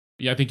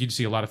 I think you'd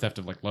see a lot of theft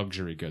of like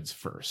luxury goods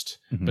first.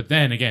 But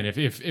then again,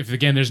 if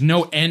again, there's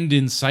no end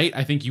in sight,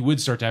 I think you would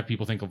start to have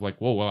people think of like,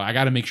 whoa, well, I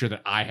got to make sure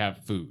that I have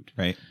food.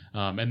 Right.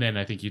 And then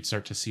I think you'd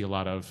start to see a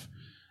lot of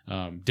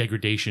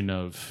degradation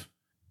of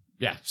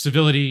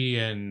civility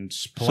and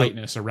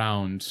politeness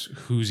around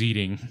who's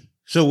eating.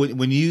 So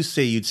when you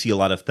say you'd see a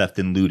lot of theft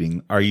and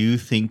looting, are you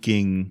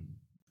thinking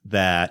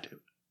that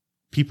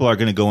people are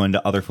going to go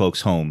into other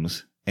folks'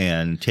 homes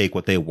and take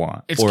what they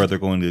want, or they're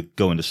going to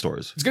go into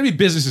stores? It's going to be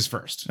businesses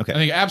first. Okay. I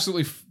think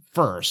absolutely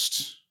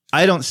first.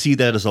 I don't see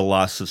that as a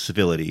loss of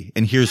civility,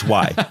 and here's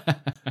why.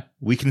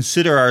 We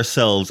consider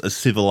ourselves a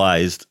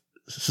civilized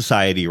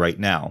society right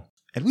now,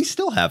 and we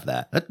still have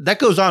that. That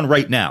goes on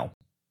right now.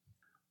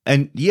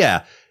 And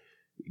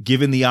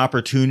given the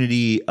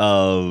opportunity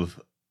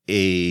of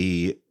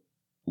a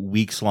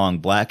weeks-long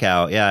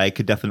blackout, I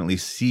could definitely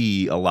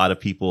see a lot of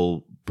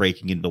people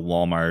breaking into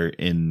Walmart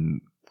and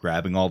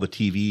grabbing all the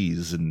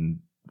TVs and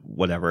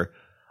whatever.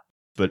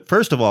 But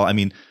first of all,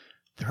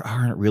 there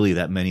aren't really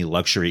that many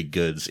luxury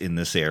goods in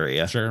this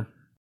area. Sure.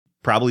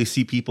 Probably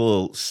see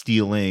people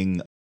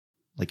stealing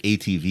like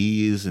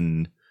ATVs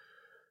and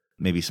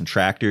maybe some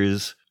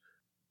tractors.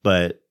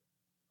 But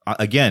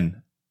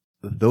again,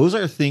 those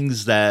are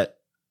things that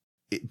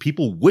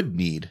people would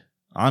need,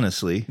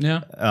 honestly.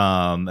 Yeah.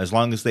 As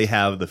long as they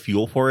have the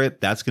fuel for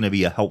it, that's going to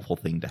be a helpful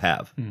thing to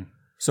have.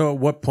 So at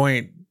what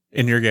point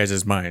in your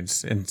guys'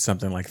 minds in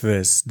something like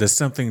this does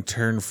something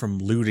turn from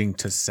looting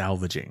to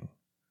salvaging?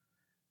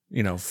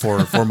 You know,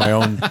 for my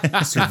own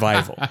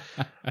survival.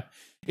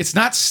 It's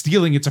not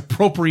stealing, it's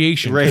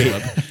appropriation. Right.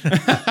 Caleb.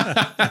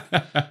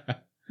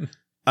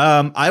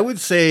 I would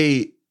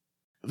say,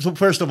 so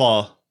first of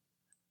all,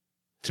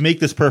 to make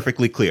this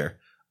perfectly clear,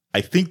 I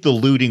think the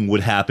looting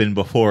would happen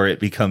before it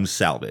becomes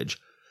salvage.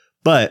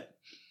 But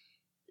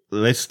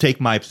let's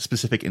take my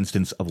specific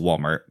instance of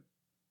Walmart.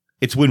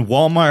 It's when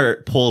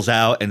Walmart pulls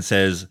out and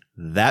says,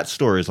 that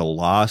store is a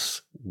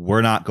loss.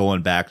 We're not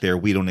going back there.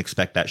 We don't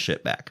expect that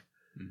shit back.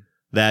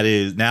 That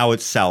is, now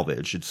it's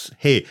salvage. It's,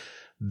 hey,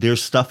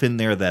 there's stuff in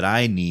there that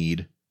I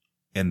need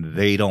and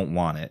they don't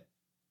want it.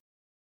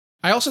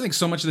 I also think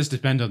so much of this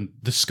depends on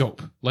the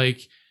scope.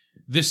 Like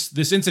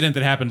this incident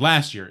that happened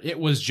last year, it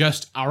was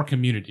just our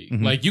community.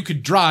 Mhm. Like you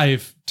could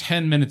drive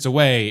 10 minutes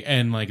away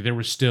and like there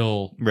was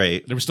still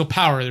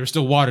power, there was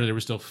still water, there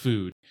was still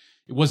food.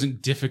 It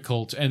wasn't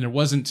difficult, and there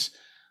wasn't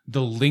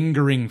the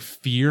lingering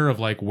fear of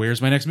like,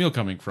 where's my next meal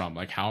coming from?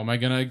 Like, how am I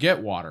going to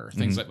get water?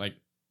 Things like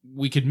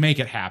we could make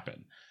it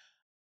happen.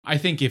 I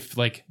think if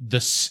like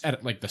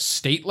at like the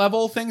state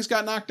level things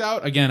got knocked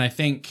out, again, I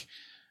think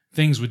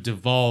things would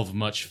devolve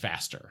much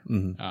faster.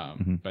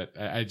 But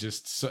I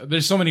just,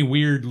 there's so many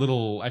weird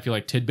little, I feel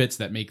like tidbits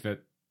that make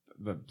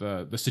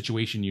the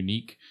situation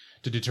unique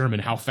to determine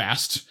how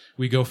fast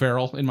we go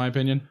feral, in my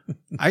opinion.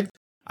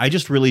 I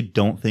just really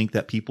don't think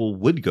that people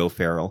would go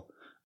feral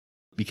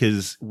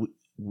because,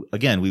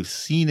 again, we've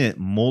seen it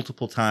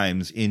multiple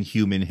times in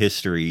human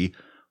history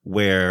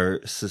where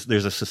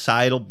there's a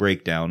societal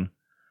breakdown,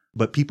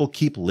 but people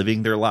keep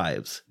living their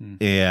lives.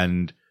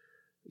 And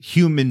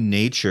human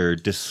nature,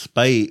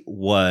 despite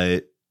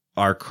what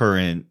our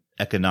current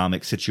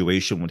economic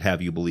situation would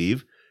have you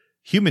believe,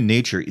 human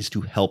nature is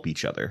to help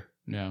each other.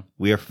 Yeah.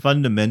 We are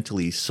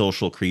fundamentally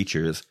social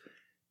creatures,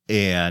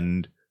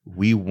 and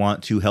we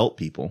want to help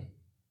people.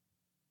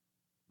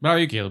 How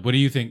about you, Caleb? What do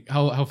you think?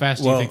 How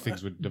fast do you think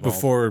things would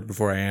devolve?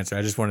 Before I answer,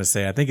 I just want to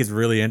say I think it's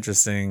really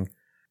interesting.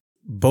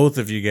 Both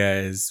of you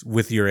guys,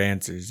 with your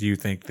answers, you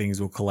think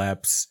things will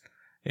collapse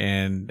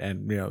and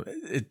you know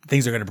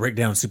things are going to break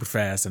down super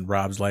fast. And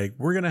Rob's like,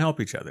 we're going to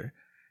help each other,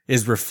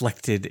 is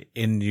reflected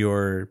in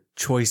your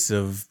choice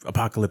of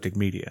apocalyptic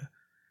media.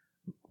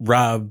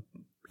 Rob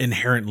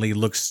inherently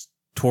looks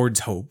towards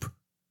hope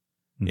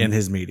in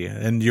his media,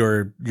 and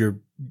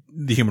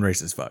the human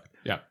race is fucked.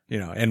 Yeah. You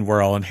know, and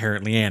we're all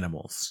inherently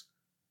animals.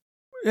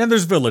 And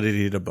there's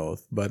validity to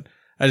both, but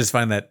I just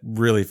find that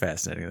really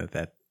fascinating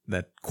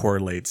that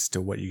correlates to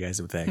what you guys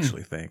would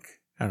actually think.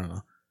 I don't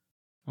know.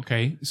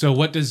 Okay. So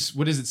what does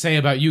it say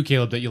about you,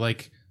 Caleb, that you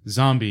like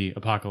zombie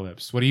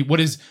apocalypse? What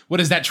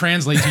does that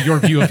translate to your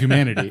view of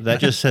humanity? That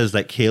just says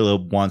that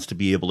Caleb wants to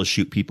be able to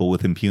shoot people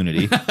with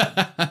impunity.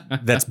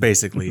 That's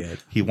basically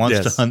it. He wants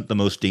to hunt the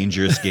most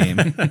dangerous game.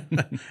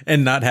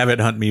 And not have it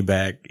hunt me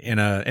back in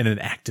an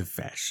active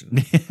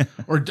fashion.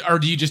 or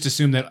do you just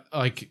assume that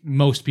like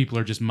most people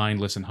are just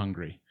mindless and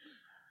hungry?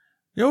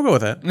 Yeah, we'll go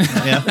with that.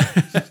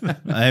 Yeah.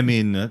 I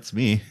mean, that's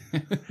me.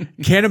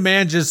 Can a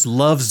man just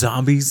love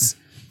zombies?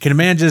 Can a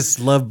man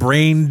just love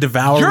brain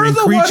devouring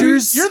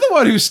creatures? You're the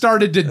one who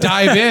started to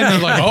dive in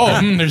and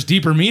like, there's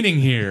deeper meaning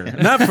here.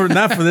 Not for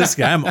this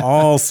guy. I'm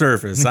all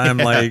surface. I'm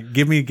like,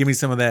 give me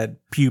some of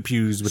that pew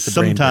pews with the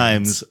brain.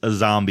 Sometimes a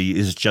zombie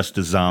is just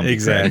a zombie.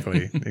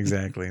 Exactly.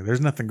 Exactly. There's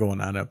nothing going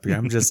on up here.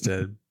 I'm just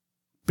a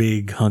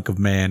big hunk of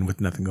man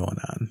with nothing going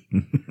on.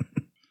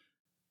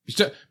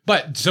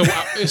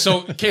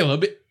 So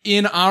Caleb,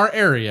 in our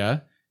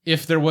area,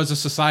 if there was a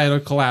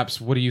societal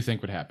collapse, what do you think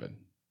would happen?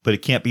 But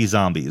it can't be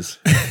zombies.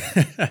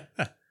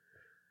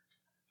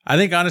 I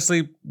think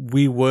honestly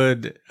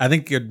I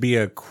think it'd be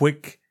a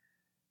quick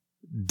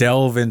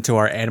delve into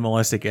our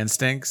animalistic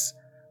instincts,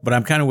 but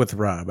I'm kind of with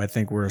Rob. I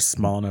think we're a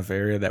small enough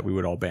area that we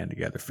would all band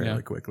together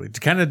fairly quickly,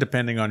 kind of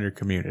depending on your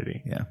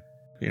community. Yeah.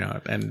 You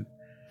know,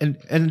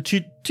 and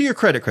to your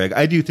credit, Craig,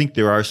 I do think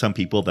there are some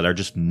people that are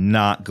just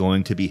not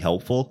going to be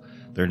helpful.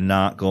 They're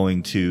not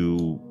going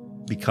to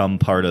become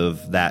part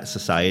of that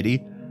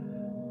society.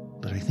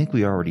 But I think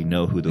we already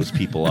know who those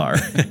people are.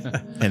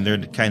 And they're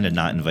kind of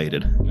not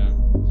invited. No.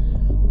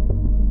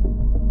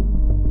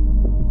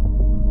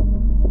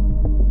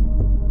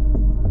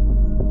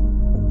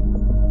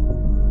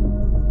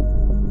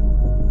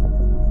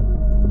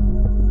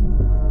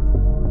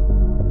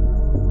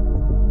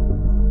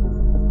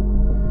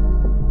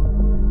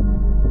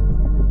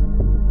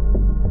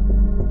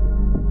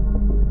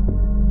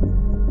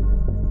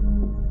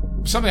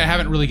 Something I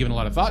haven't really given a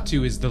lot of thought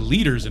to is the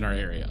leaders in our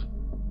area.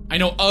 I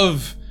know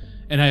of,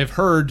 and I have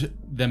heard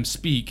them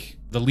speak,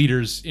 the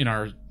leaders in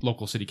our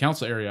local city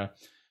council area.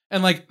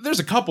 And like,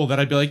 there's a couple that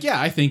I'd be like, yeah,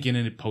 I think in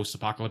a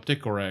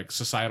post-apocalyptic or a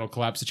societal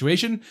collapse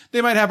situation,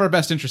 they might have our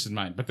best interest in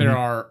mind. But there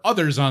are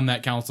others on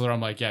that council that I'm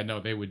like, yeah,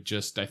 no, they would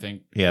just, I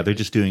think. Yeah, they're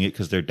just doing it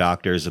because they're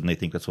doctors and they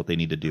think that's what they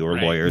need to do, or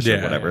lawyers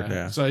or whatever.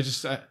 Yeah. So I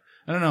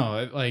don't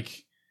know,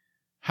 like,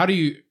 how do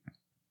you?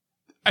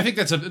 I think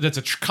that's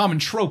a common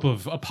trope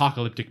of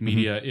apocalyptic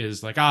media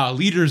is like,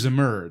 leaders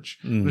emerge.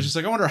 But it's just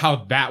like, I wonder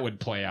how that would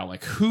play out.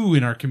 Like, who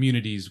in our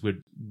communities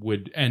would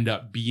end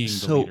up being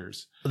the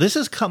leaders? This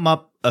has come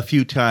up a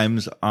few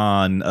times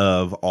on,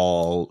 of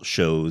all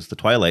shows, The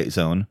Twilight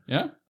Zone.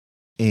 Yeah.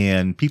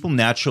 And people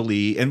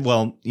naturally, and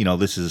well,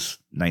 this is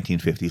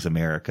 1950s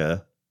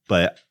America,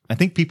 but I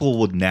think people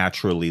would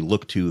naturally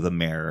look to the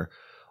mayor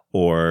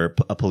or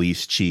a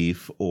police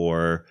chief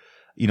or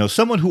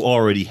someone who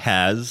already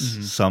has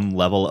some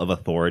level of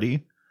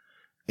authority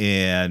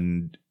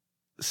and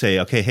say,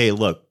 okay, hey,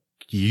 look,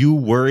 you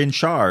were in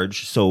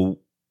charge, so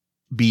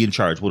be in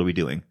charge. What are we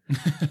doing?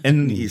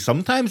 And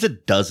sometimes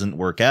it doesn't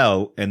work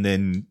out. And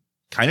then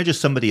kind of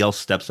just somebody else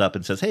steps up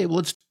and says, hey,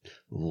 well,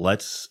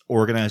 let's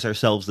organize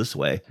ourselves this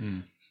way.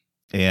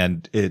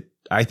 And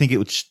I think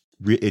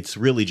it's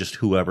really just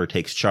whoever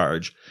takes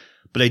charge.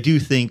 But I do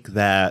think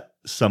that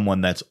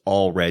someone that's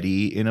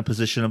already in a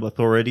position of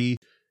authority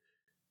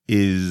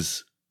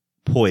is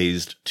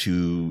poised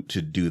to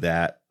do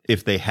that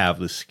if they have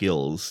the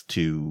skills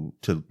to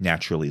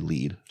naturally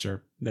lead.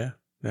 Sure. Yeah.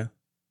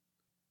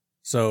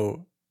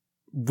 So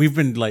we've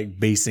been like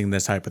basing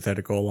this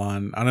hypothetical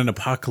on an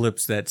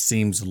apocalypse that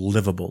seems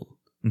livable.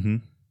 Mm-hmm.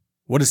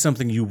 What is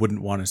something you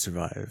wouldn't want to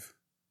survive?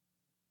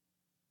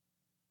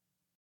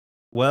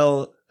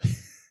 Well,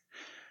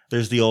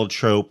 there's the old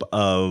trope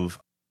of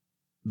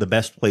the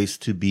best place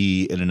to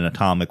be in an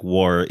atomic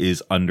war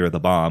is under the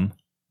bomb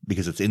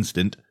because it's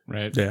instant.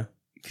 Right. Yeah.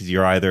 Because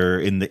you're either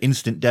in the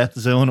instant death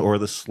zone or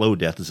the slow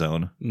death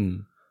zone.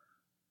 Mm.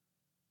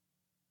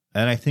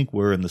 And I think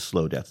we're in the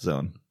slow death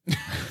zone.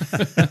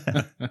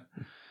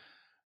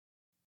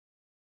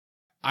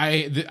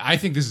 I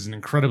think this is an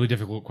incredibly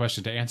difficult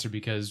question to answer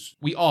because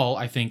we all,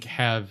 I think,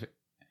 have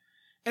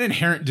an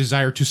inherent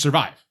desire to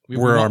survive.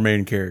 We're our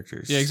main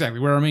characters. Yeah, exactly.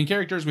 We're our main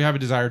characters. We have a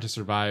desire to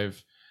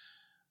survive.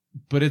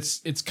 But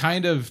it's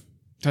kind of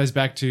ties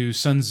back to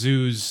Sun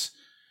Tzu's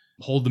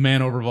hold the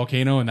man over a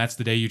volcano and that's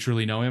the day you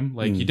truly know him.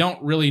 Like you don't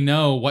really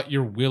know what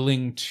you're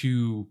willing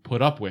to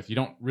put up with. You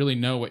don't really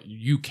know what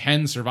you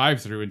can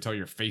survive through until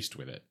you're faced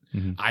with it,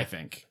 I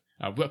think.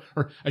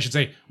 Or I should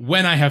say,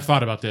 when I have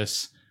thought about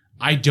this,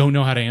 I don't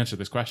know how to answer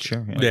this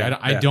question. Sure. Yeah.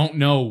 I don't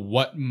know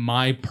what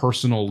my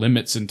personal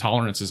limits and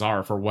tolerances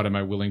are for what am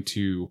I willing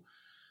to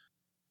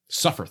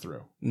suffer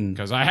through.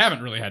 Because I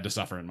haven't really had to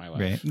suffer in my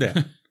life. Right.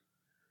 Yeah.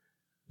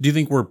 Do you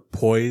think we're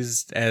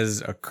poised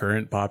as a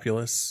current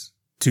populace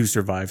to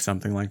survive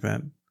something like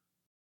that?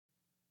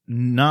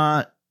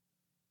 Not.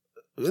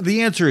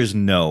 The answer is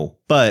no,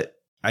 but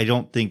I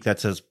don't think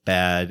that's as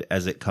bad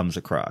as it comes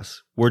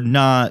across. We're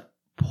not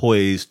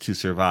poised to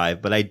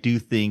survive, but I do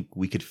think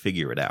we could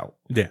figure it out.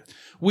 Yeah.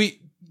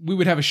 We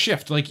would have a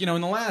shift. Like,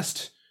 in the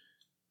last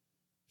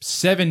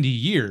 70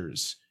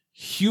 years,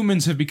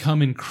 humans have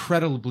become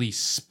incredibly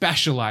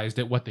specialized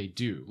at what they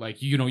do.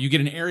 Like, you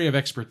get an area of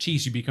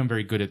expertise, you become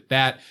very good at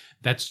that.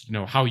 That's,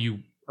 how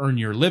you earn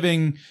your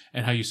living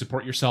and how you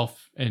support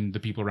yourself and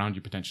the people around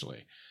you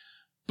potentially.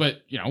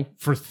 But,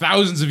 for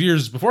thousands of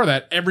years before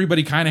that,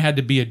 everybody kind of had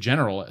to be a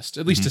generalist,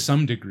 at least to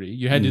some degree.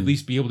 You had to at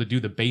least be able to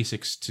do the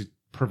basics to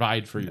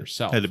provide for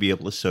yourself. Had to be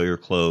able to sew your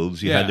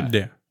clothes. You had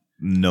to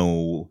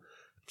know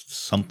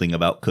something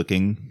about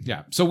cooking.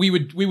 Yeah. So we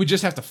would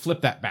just have to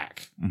flip that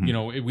back.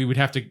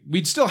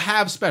 We'd still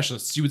have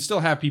specialists. You would still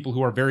have people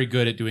who are very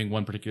good at doing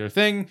one particular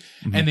thing,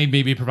 and they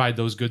maybe provide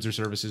those goods or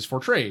services for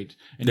trade,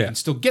 and you can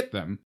still get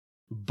them.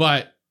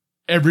 But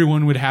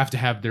everyone would have to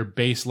have their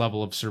base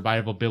level of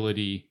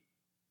survivability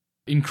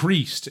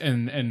increased,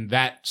 and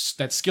that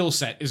skill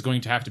set is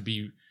going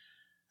to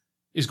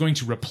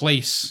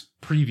replace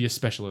previous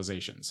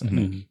specializations, I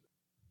think.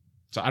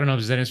 So I don't know.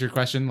 Does that answer your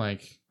question?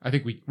 Like, I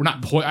think we're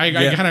not I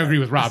kind of agree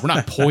with Rob. We're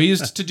not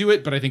poised to do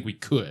it, but I think we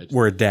could.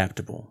 We're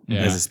adaptable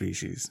as a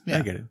species. Yeah.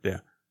 I get it. Yeah.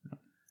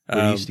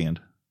 Where do you stand?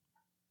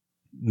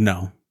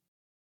 No.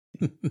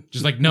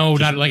 Just like, no,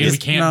 not like we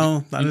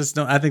can't. No, I just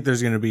don't. I think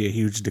there's going to be a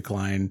huge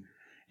decline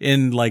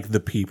in like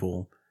the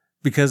people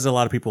because a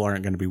lot of people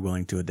aren't going to be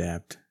willing to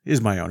adapt,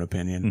 is my own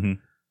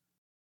opinion.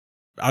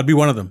 I'd be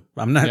one of them.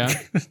 I'm not. Yeah.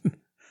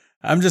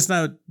 I'm just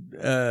not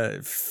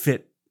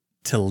fit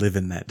to live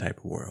in that type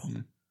of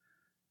world.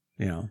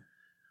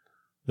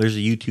 There's a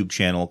YouTube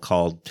channel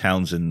called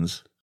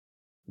Townsend's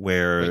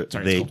where it's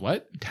called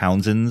what?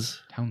 Townsend's,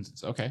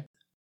 okay.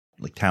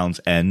 like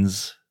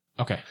Townsend's.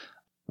 Okay.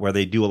 Where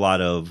they do a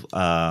lot of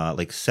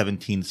like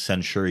 17th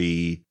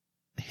century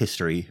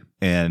history,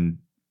 and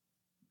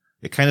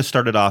it kind of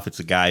started off. It's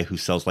a guy who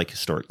sells like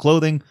historic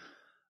clothing,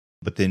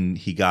 but then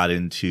he got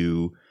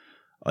into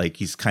like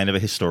he's kind of a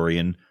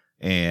historian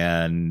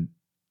and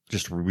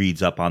just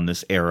reads up on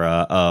this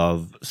era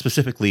of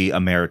specifically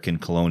American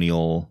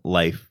colonial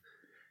life.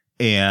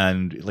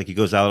 And like he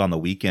goes out on the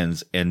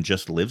weekends and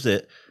just lives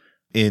it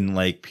in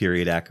like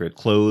period accurate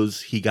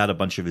clothes. He got a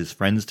bunch of his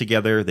friends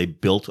together. They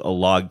built a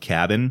log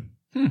cabin.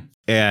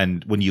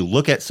 And when you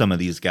look at some of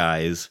these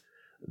guys,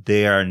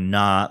 they are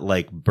not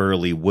like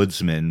burly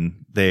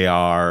woodsmen. They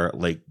are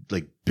like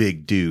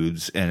big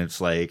dudes. And it's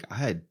like,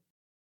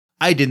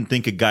 I didn't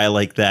think a guy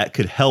like that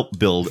could help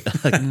build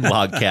a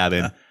log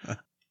cabin.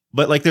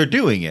 But like they're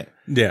doing it.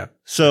 Yeah.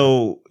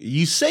 So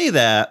you say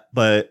that,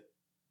 but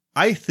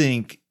I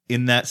think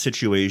in that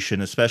situation,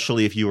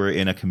 especially if you were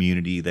in a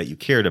community that you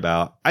cared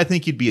about, I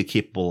think you'd be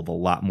capable of a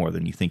lot more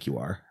than you think you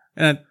are.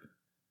 And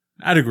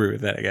I'd agree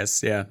with that, I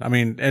guess. Yeah. I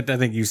mean, I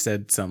think you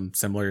said some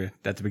similar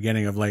at the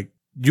beginning of like,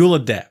 you'll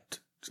adapt.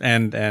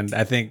 And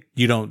I think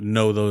you don't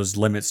know those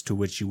limits to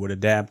which you would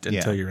adapt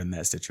until you're in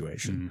that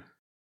situation. Mm-hmm.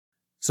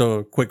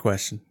 So, quick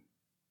question.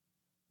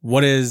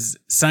 What is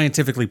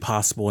scientifically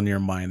possible in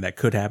your mind that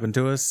could happen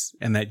to us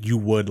and that you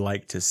would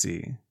like to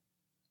see?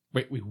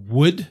 Wait, we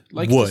would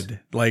like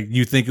like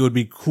you think it would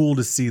be cool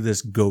to see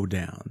this go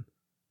down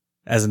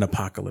as an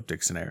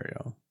apocalyptic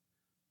scenario?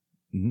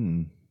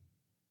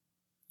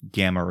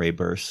 Gamma ray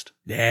burst.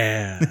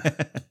 Yeah.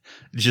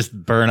 Just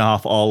burn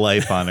off all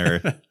life on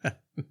Earth.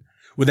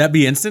 Would that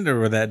be instant, or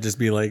would that just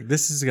be like,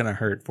 this is going to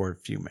hurt for a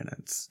few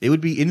minutes? It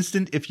would be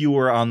instant if you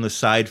were on the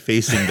side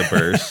facing the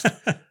burst,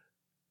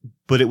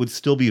 but it would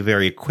still be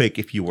very quick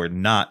if you were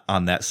not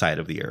on that side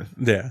of the Earth.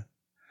 Yeah.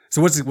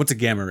 So what's a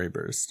gamma ray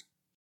burst?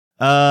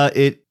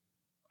 I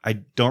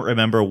don't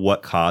remember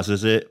what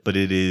causes it, but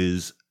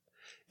it's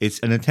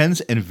an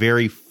intense and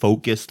very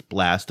focused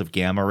blast of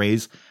gamma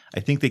rays. I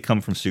think they come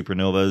from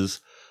supernovas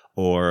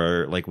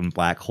or like when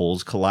black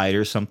holes collide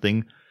or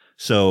something.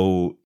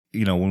 So,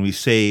 when we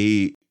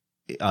say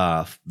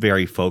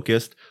very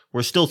focused,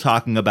 we're still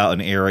talking about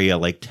an area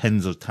like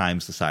tens of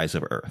times the size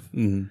of Earth.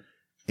 Mm-hmm.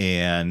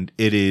 And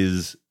it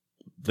is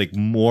like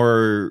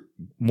more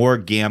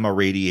gamma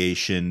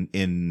radiation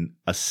in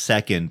a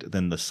second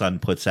than the sun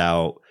puts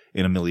out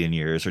in a million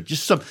years, or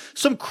just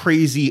some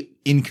crazy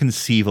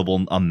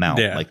inconceivable amount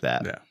like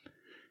that. Yeah.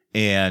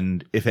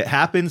 And if it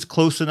happens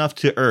close enough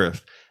to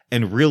Earth,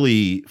 and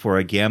really for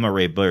a gamma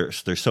ray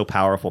burst, they're so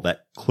powerful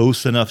that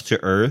close enough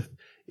to Earth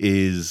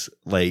is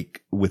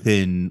like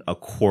within a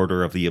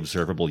quarter of the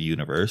observable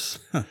universe.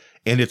 Huh.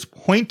 And it's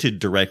pointed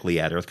directly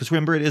at Earth, because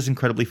remember, it is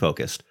incredibly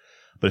focused.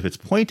 But if it's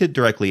pointed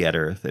directly at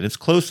Earth and it's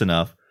close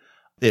enough,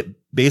 it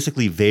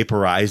basically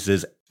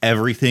vaporizes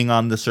everything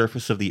on the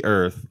surface of the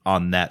Earth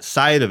on that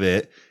side of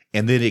it,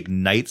 and then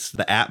ignites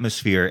the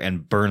atmosphere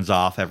and burns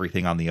off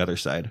everything on the other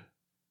side.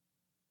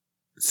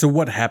 So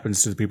what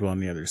happens to the people on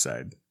the other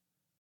side?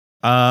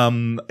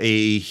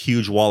 A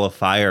huge wall of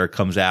fire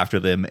comes after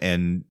them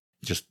and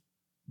just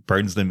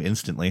burns them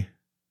instantly.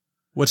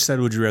 Which side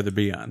would you rather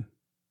be on?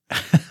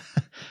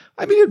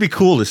 I mean, it'd be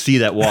cool to see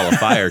that wall of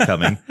fire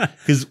coming,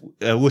 because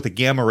with a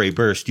gamma ray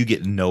burst, you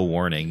get no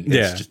warning.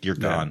 It's just, you're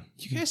gone.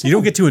 You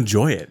don't get to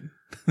enjoy it.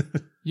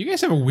 You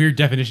guys have a weird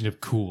definition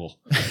of cool.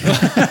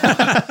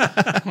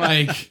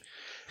 Like,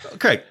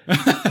 Craig,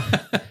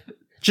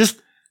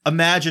 just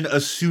imagine a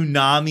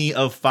tsunami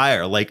of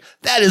fire. Like,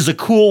 that is a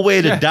cool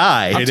way to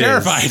die. I'm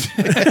terrified.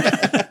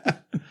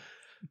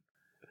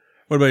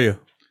 What about you?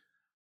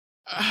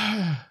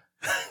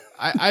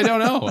 I don't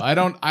know.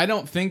 I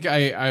don't think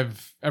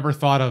I've ever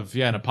thought of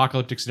an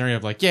apocalyptic scenario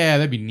of like,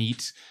 that'd be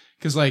neat,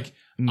 because like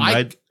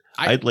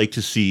I'd like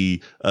to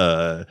see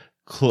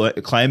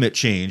climate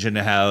change and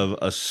have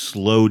a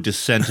slow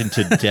descent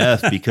into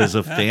death because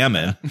of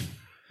famine.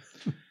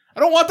 I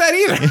don't want that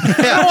either.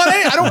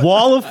 I don't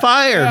wall of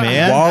fire,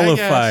 man. Wall of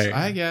fire.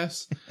 I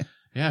guess.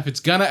 Yeah, if it's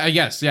gonna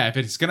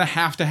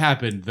have to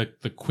happen,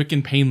 the quick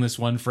and painless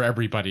one for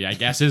everybody, I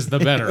guess, is the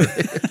better.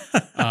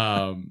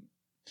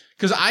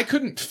 Because I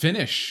couldn't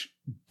finish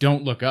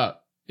Don't Look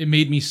Up. It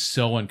made me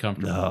so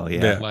uncomfortable. Oh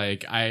yeah.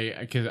 Like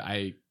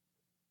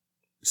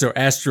So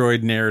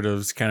asteroid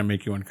narratives kind of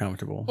make you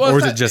uncomfortable, or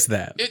is it just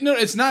that?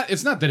 It's not.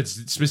 It's not that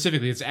it's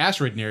specifically it's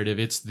asteroid narrative.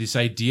 It's this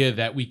idea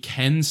that we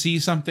can see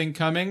something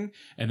coming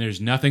and there's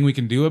nothing we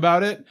can do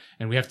about it,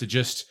 and we have to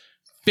just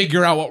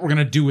figure out what we're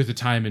gonna do with the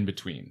time in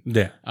between.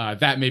 Yeah,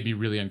 that made me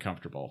really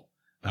uncomfortable.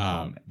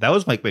 That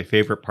was like my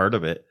favorite part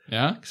of it.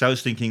 Yeah, because I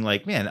was thinking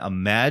like, man,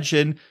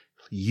 imagine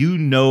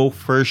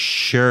for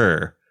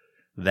sure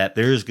that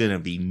there's gonna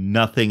be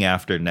nothing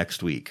after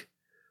next week.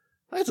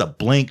 That's a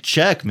blank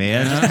check,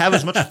 man. Just have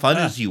as much fun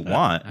as you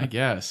want. I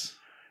guess.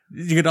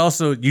 You could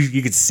also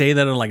you could say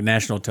that on like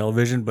national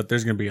television, but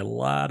there's going to be a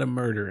lot of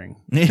murdering.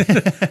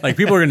 Like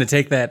people are going to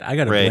take that. I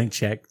got a blank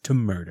check to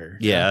murder.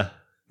 Yeah.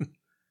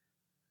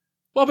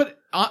 Well, but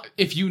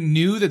if you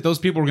knew that those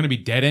people were going to be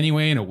dead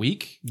anyway in a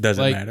week,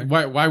 doesn't matter.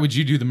 Why would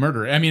you do the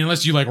murder? I mean,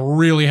 unless you like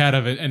really had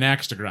an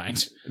axe to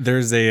grind.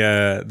 There's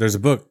a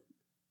book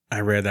I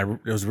read that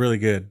it was really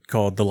good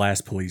called The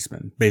Last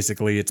Policeman.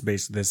 Basically, it's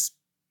based this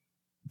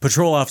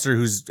patrol officer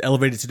who's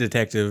elevated to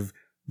detective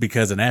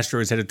because an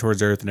asteroid's headed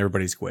towards Earth and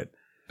everybody's quit.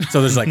 So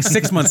there's like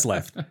 6 months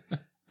left,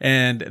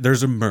 and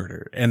there's a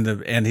murder,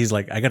 and he's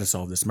like, I got to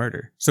solve this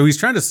murder. So he's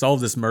trying to solve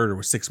this murder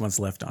with 6 months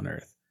left on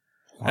Earth.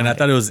 Why? And I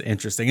thought it was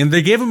interesting, and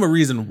they gave him a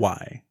reason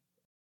why.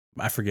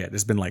 I forget.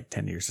 It's been like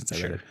 10 years since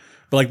I read it,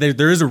 but like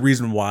there is a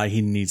reason why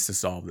he needs to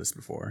solve this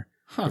before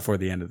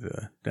the end of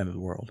the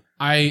world.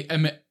 I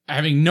am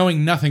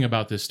knowing nothing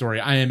about this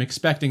story. I am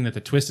expecting that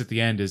the twist at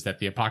the end is that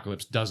the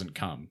apocalypse doesn't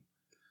come.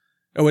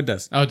 Oh, it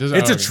does. Oh, it does.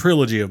 It's a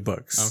trilogy of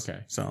books. Okay.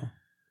 So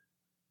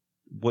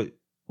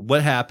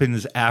what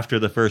happens after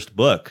the first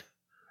book?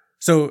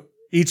 So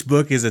each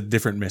book is a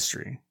different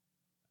mystery.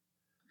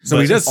 So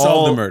But he does solve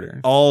all- the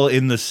murder. All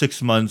in the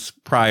 6 months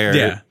prior.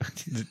 Yeah.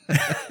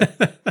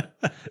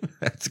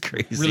 That's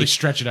crazy. Really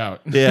stretch it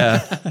out. Yeah.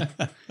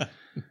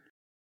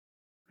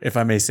 If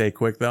I may say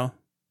quick though,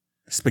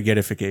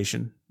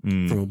 spaghettification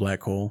Mm. from a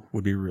black hole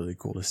would be really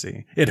cool to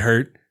see. It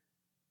hurt,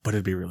 but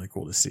it'd be really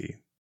cool to see.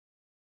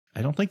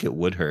 I don't think it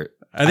would hurt.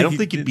 I I, think don't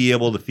think you'd be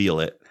able to feel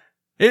it.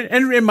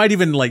 And it might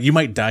even like you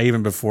might die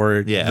even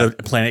before Yeah. the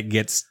planet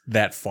gets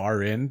that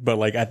far in. But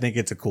like I think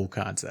it's a cool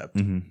concept.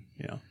 Mhm.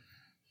 You know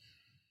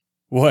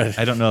what?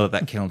 I don't know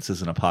that counts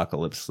as an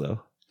apocalypse,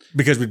 though.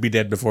 Because we'd be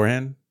dead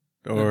beforehand,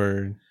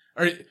 or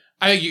Or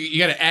you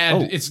got to add.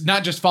 Oh. It's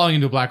not just falling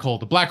into a black hole.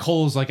 The black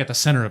hole is like at the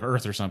center of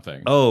Earth or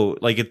something. Oh,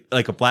 like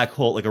a black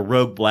hole, like a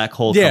rogue black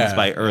hole Yeah. comes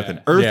by Earth, Yeah.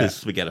 and Earth Yeah. is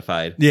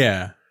spaghettified.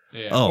 yeah,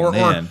 Yeah. Oh,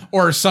 man.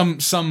 Or some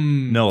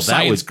No, that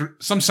science would-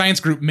 some science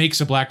group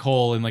makes a black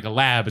hole in like a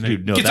lab and then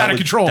Dude, no, it gets that out of would-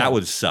 control. That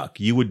would suck.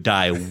 You would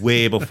die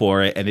way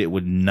before it, and it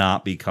would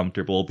not be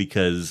comfortable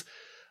because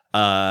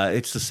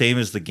it's the same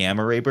as the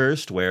gamma ray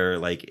burst, where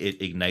like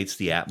it ignites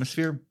the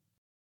atmosphere,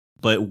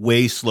 but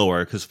way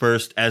slower. Because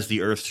first, as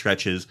the Earth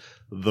stretches,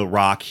 the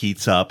rock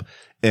heats up,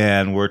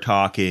 and we're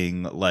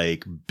talking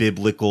like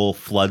biblical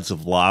floods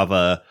of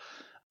lava.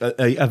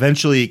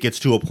 Eventually, it gets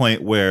to a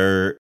point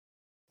where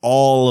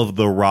all of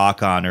the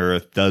rock on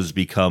Earth does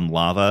become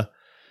lava.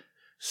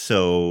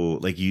 So,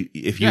 like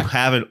if you Yeah.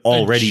 haven't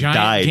already a giant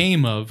died,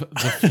 game of the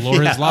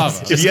floor Yeah. is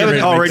lava. If you haven't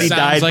already Sounds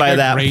died like by a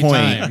that great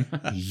point,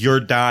 time. you're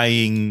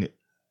dying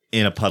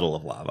in a puddle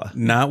of lava.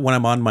 not when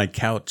I'm on my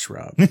couch,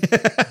 Rob.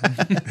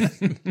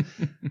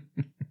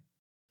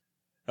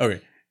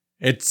 Okay.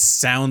 It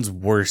sounds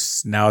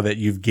worse now that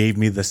you've gave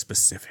me the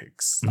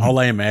specifics. Mhm. All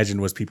I imagined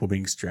was people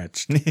being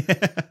stretched.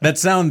 That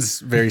sounds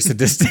very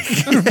sadistic.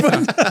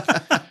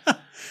 But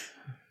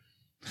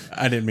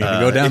I didn't mean to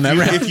go down if that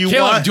you- route. if you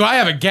Caleb, want- do I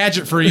have a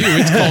gadget for you?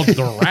 It's called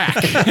the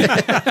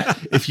rack.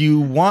 If you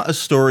want a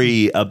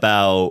story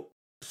about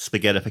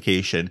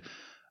spaghettification,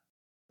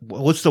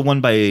 what's the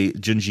one by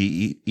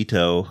Junji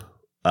Ito?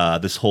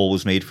 This hole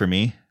was made for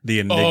me. The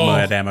Enigma Oh.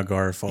 at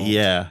Amagar Fault.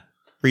 Yeah,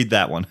 read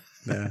that one.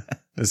 Yeah.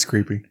 That's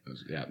creepy.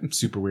 Yeah,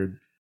 super weird.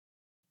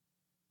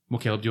 Well,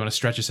 Caleb, do you want to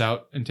stretch us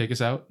out and take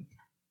us out?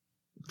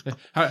 There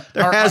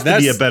Our- has to be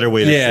a that's- better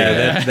way to Yeah, say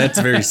that. that's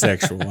very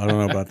sexual. I don't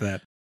know about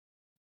that.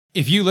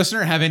 If you,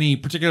 listener, have any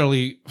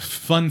particularly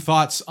fun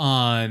thoughts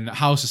on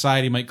how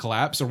society might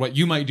collapse or what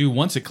you might do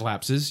once it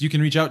collapses, you can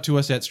reach out to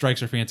us at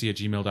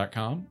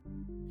strikesarefancy@gmail.com,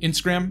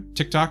 Instagram,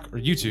 TikTok, or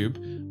YouTube.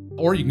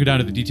 Or you can go down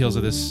to the details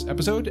of this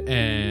episode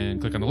and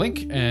click on the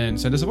link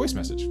and send us a voice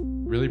message.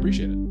 Really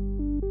appreciate it.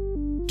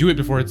 Do it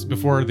before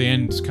the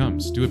end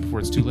comes. Do it before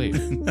it's too late.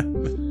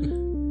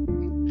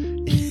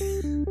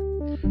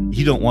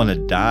 You don't want to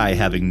die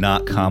having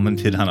not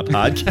commented on a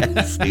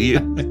podcast, do you?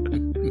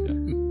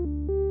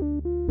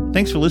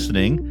 Thanks for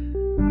listening.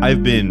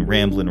 I've been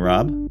Ramblin'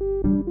 Rob.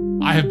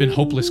 I have been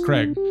Hopeless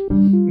Craig.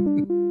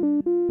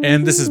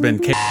 And this has been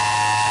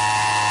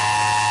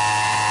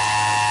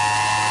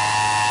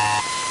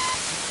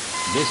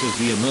This is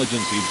the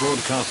emergency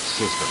broadcast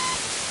system.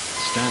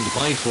 Stand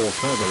by for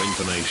further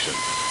information.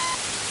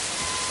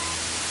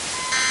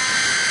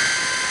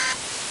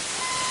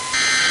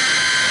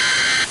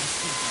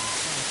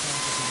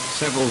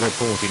 Several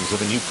reportings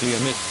of a nuclear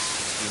myth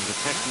in the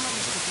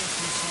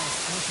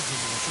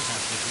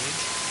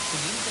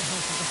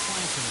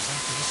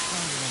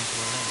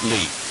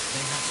Lee.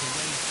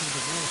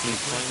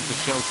 Please find the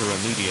shelter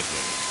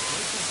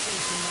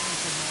immediately.